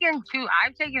 I've taken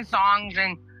songs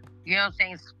and,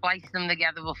 splice them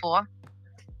together before.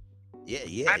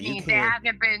 Yeah. I mean, there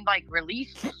haven't been like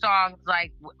released songs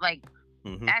like.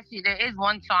 Actually, there is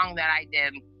one song that I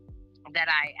did that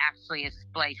I actually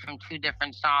spliced from 2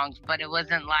 different songs, but it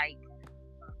wasn't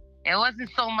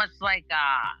so much like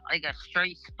a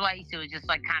straight splice. It was just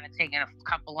like kind of taking a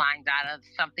couple lines out of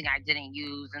something I didn't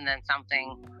use and then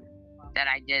something that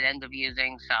I did end up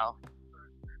using. So.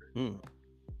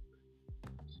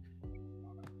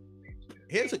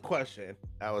 Here's a question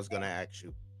I was gonna ask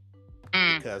you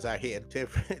because I hear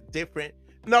different.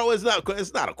 No, it's not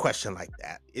a question like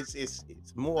that. It's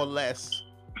more or less,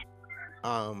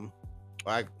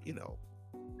 like,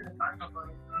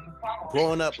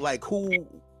 growing up, like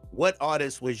what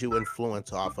artist was you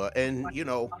influenced off of? And,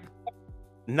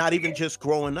 not even just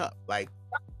growing up. Like,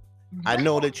 I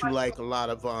know that you like a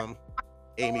lot of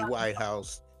Amy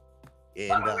Whitehouse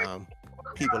and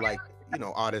people like,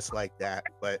 artists like that,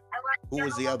 but who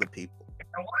was the other people?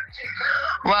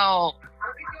 Well,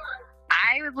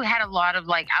 I had a lot of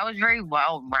I was very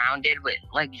well rounded with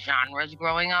like genres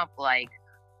growing up. Like,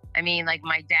 I mean, like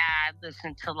my dad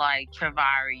listened to like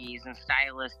Travaris and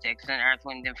Stylistics and Earth,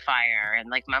 Wind and Fire, and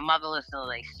like my mother listened to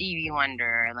like Stevie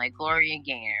Wonder and like Gloria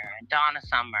Gaynor and Donna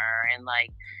Summer and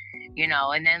like,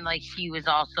 and then like she was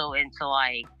also into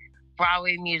like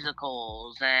Broadway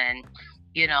musicals and,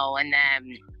 and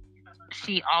then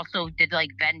she also did like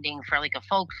vending for like a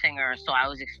folk singer, so I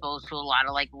was exposed to a lot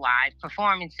of like live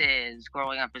performances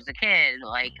growing up as a kid.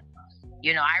 Like,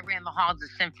 I ran the halls of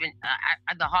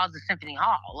Symphony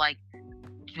Hall, like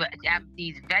at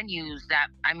these venues that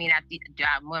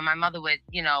when my mother would,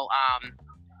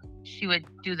 she would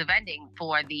do the vending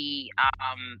for the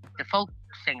folk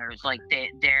singers, like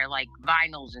their like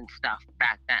vinyls and stuff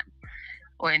back then,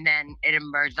 and then it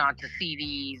emerged onto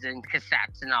CDs and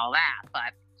cassettes and all that,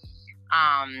 but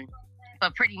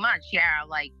pretty much, yeah,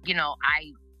 like,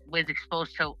 I was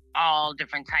exposed to all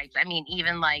different types. I mean,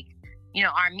 even like,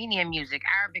 Armenian music,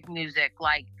 Arabic music,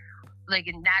 like,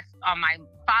 and that's on my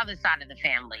father's side of the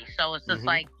family. So it's just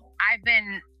like, I've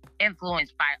been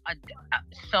influenced by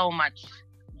so much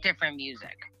different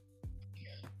music.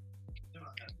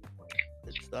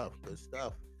 Good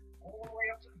stuff.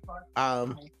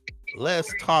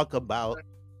 Let's talk about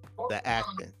the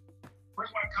acting.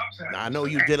 Now, I know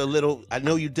you did a little. I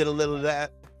know you did a little of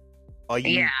that. Are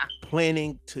you Yeah.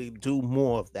 planning to do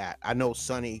more of that? I know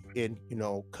Sonny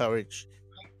encouraged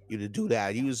you to do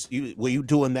that. Were you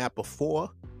doing that before?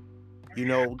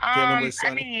 Dealing with I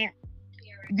Sonny. mean,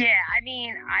 yeah. I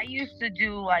mean, I used to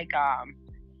do like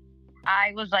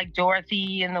I was like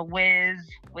Dorothy in the Wiz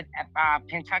with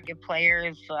Pentucket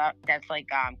Players. So that's like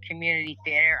community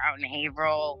theater out in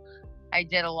Haverhill. I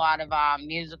did a lot of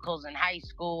musicals in high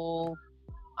school.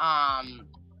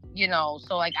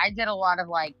 So like I did a lot of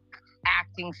like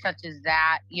acting such as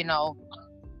that.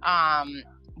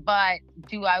 But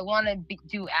do I want to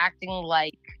do acting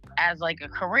like as like a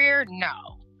career?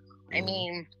 No. I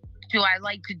mean, do I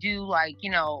like to do like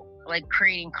like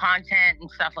creating content and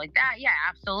stuff like that? Yeah,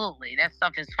 absolutely. That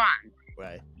stuff is fun.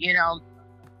 Right.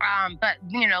 But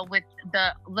with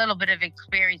the little bit of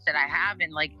experience that I have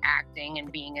in like acting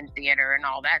and being in theater and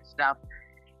all that stuff,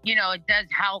 it does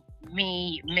help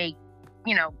me make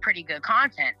pretty good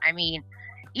content. I mean,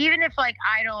 even if like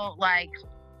I don't like,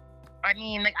 I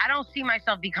don't see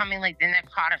myself becoming like the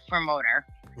next hottest promoter.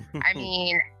 I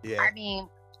mean, Yeah.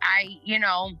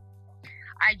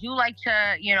 I do like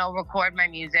to, record my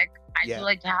music. I do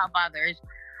like to help others.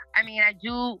 I mean, I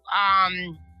do, I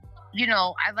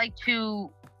like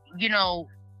to,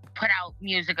 put out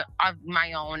music of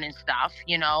my own and stuff,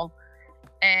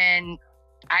 and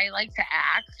I like to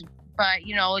act, but,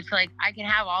 it's like I can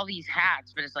have all these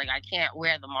hats, but it's like I can't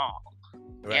wear them all,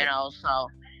 Right. so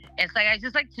it's like I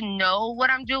just like to know what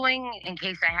I'm doing in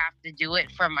case I have to do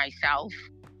it for myself.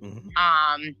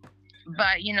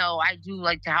 But I do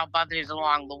like to help others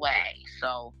along the way.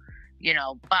 So,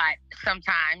 but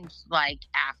sometimes like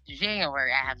after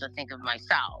January, I have to think of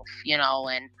myself,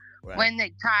 and Right. when the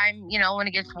time, when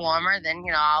it gets warmer, then,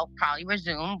 I'll probably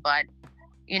resume, but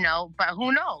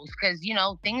who knows? Cause,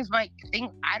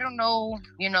 I don't know,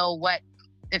 what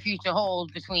the future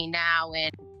holds between now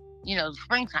and,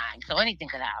 springtime. So anything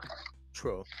could happen.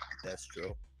 True. That's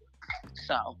true.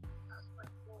 So.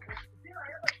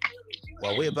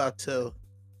 Well, we're about to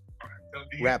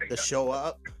wrap the show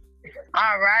up.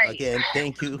 All right. Again,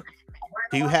 thank you.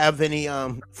 Do you have any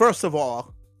first of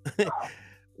all,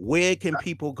 where can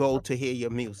people go to hear your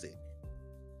music?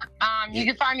 You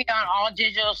can find me on all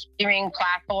digital streaming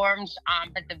platforms.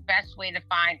 But the best way to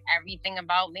find everything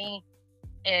about me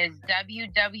is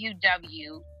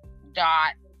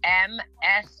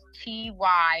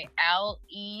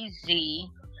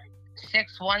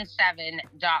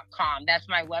www.mstylez617.com. That's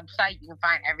my website. You can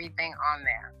find everything on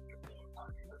there.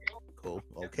 Cool.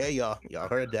 Okay, y'all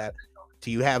heard that.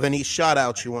 Do you have any shout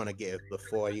outs you want to give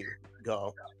before you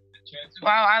go?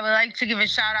 Well, I would like to give a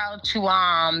shout out to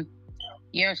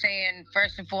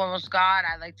first and foremost God.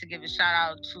 I'd like to give a shout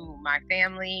out to my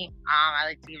family. I'd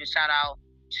like to give a shout out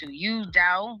to you,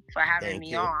 Del, for having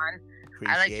me on.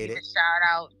 I'd like to give a shout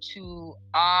out to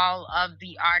all of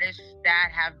the artists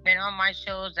that have been on my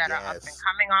shows, that are up and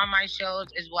coming on my shows,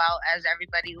 as well as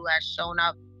everybody who has shown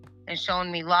up and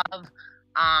shown me love.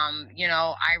 I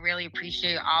really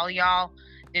appreciate all y'all.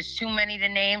 There's too many to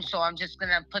name, so I'm just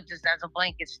gonna put this as a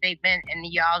blanket statement, and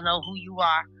y'all know who you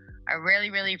are. I really,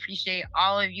 really appreciate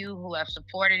all of you who have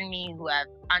supported me, who have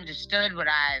understood what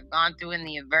I've gone through in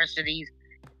the adversities,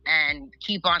 and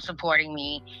keep on supporting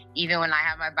me, even when I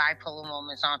have my bipolar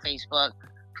moments on Facebook.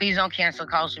 Please don't cancel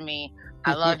culture me.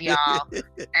 I love y'all.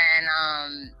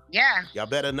 And yeah. Y'all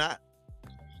better not.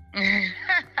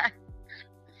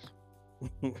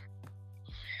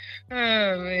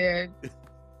 Oh man.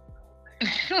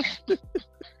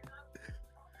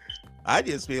 I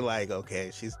just be like, okay,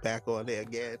 she's back on there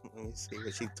again. Let me see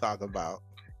what she's talking about.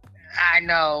 I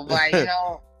know, but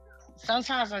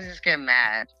sometimes I just get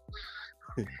mad.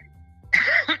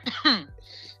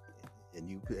 And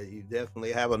you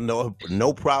definitely have a no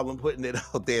problem putting it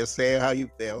out there, saying how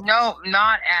you feel. No,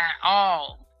 not at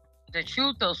all. The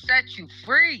truth will set you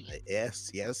free.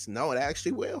 Yes, no, it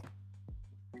actually will.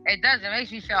 It does. It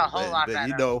makes me feel a whole lot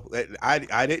better.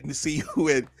 I didn't see you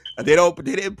in. They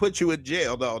didn't put you in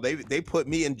jail though. They put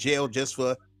me in jail just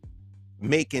for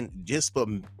making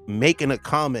a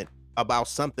comment about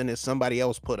something that somebody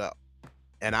else put up,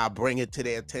 and I bring it to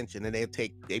their attention, and they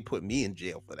put me in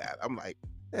jail for that. I'm like,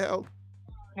 hell.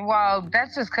 Well,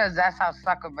 that's just because that's how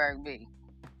Zuckerberg be.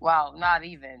 Well, not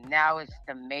even. Now it's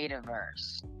the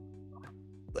metaverse.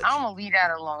 I'm gonna leave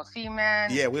that alone. See, man.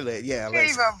 Yeah, you can't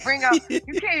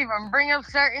even bring up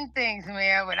certain things,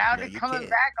 man, without it coming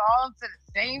back all to the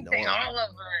same thing all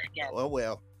over again. Oh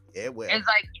well, yeah, well. It's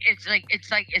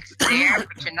there,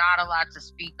 but you're not allowed to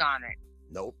speak on it.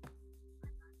 Nope.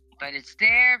 But it's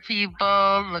there,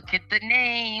 people. Look at the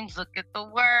names. Look at the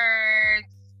words.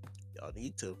 Y'all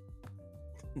need to.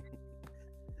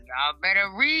 Y'all better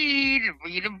read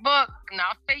a book,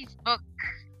 not Facebook.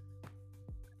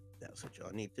 That's what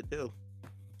y'all need to do.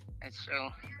 That's true.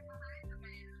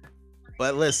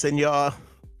 But listen, y'all,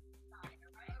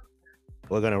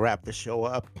 we're gonna wrap the show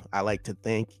up. I like to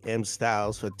thank M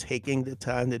Stylez for taking the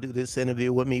time to do this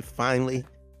interview with me. Finally.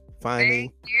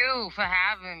 Thank you for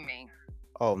having me.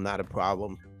 Oh, not a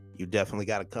problem. You definitely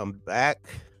got to come back.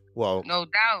 Well, no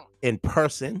doubt. In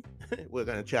person. We're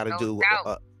gonna try to do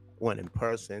one in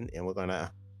person, and we're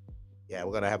gonna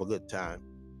have a good time.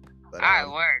 But, all right,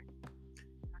 word.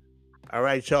 All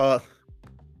right, y'all.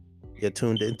 You're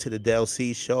tuned into the Del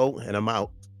C Show, and I'm out.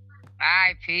 All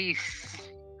right, peace.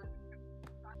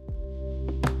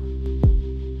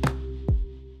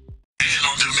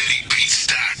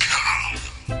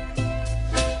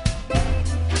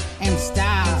 And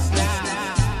style.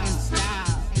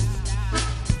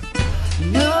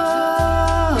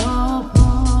 No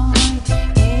point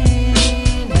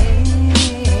in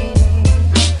hating.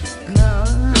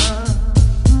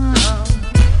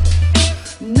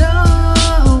 No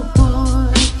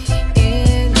point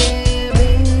in debating.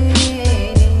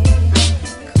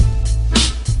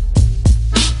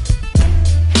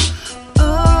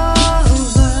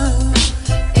 Over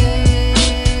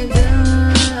and done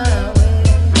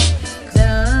with,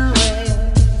 done with.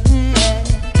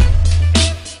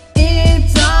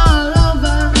 It's all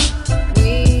over.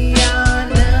 We are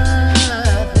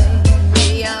nothing.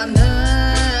 We are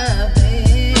nothing.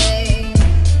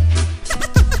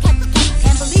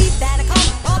 Can't believe that I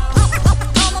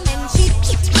call him and she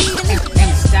keeps cheating.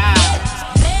 And style.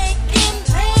 Making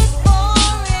pay for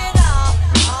it all.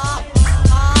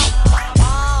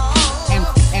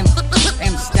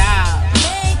 And style.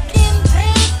 Making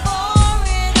pay for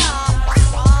it all.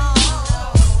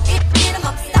 Hit 'em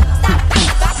up, stop.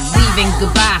 Leaving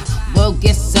goodbye. Well,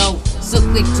 guess so. So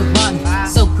quick to run,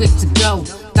 so quick to go.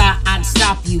 Thought I'd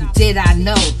stop you, did I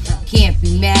know? Can't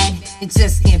be mad, it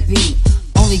just can't be.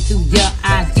 Only through your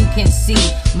eyes you can see.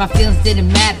 My feelings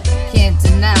didn't matter, can't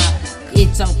deny.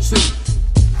 It's all true.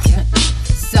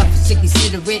 Selfish to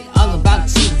consider it all about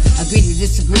you. Agree to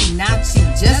disagree, not you,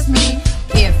 just me.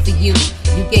 Care for you,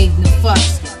 you gave no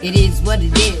fucks. It is what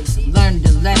it is. Learn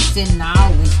the lesson, I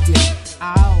always do.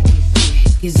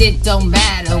 Cause it don't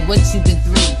matter what you've been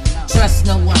through. Trust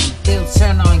no one, they'll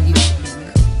turn on you.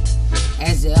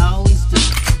 As they always do.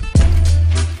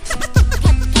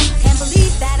 Can't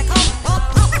believe that I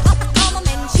call him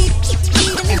and she keeps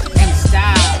cheating. And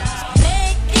style.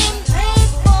 Making pay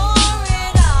for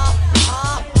it all.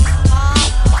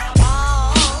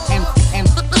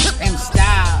 And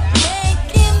style.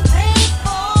 Making pay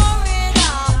for it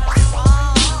all.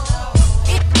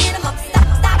 Hit 'em up,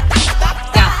 stop.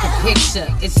 Got the picture,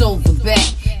 it's over back.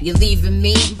 You're leaving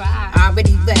me, I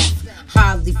already left.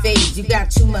 Hardly phased, you got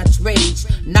too much rage.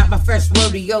 Not my first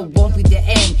rodeo, won't be the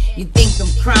end. You think I'm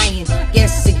crying,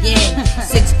 guess again.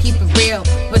 Said you keep it real,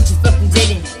 but you fucking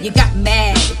didn't. You got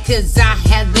mad, cause I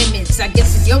had limits. I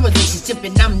guess it's your relationship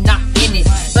and I'm not in it.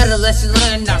 But a lesson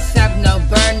learned, no stab, no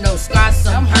burn, no scars,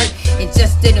 some hurt. It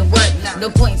just didn't work, no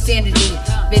point in sanity.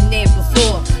 Been there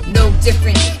before, no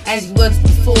different as you was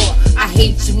before. I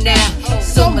hate you now,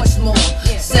 so much more.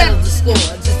 Settle the score,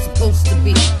 just supposed to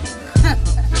be.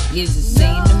 You're just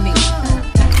saying to me,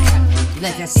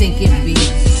 let that sink in, be.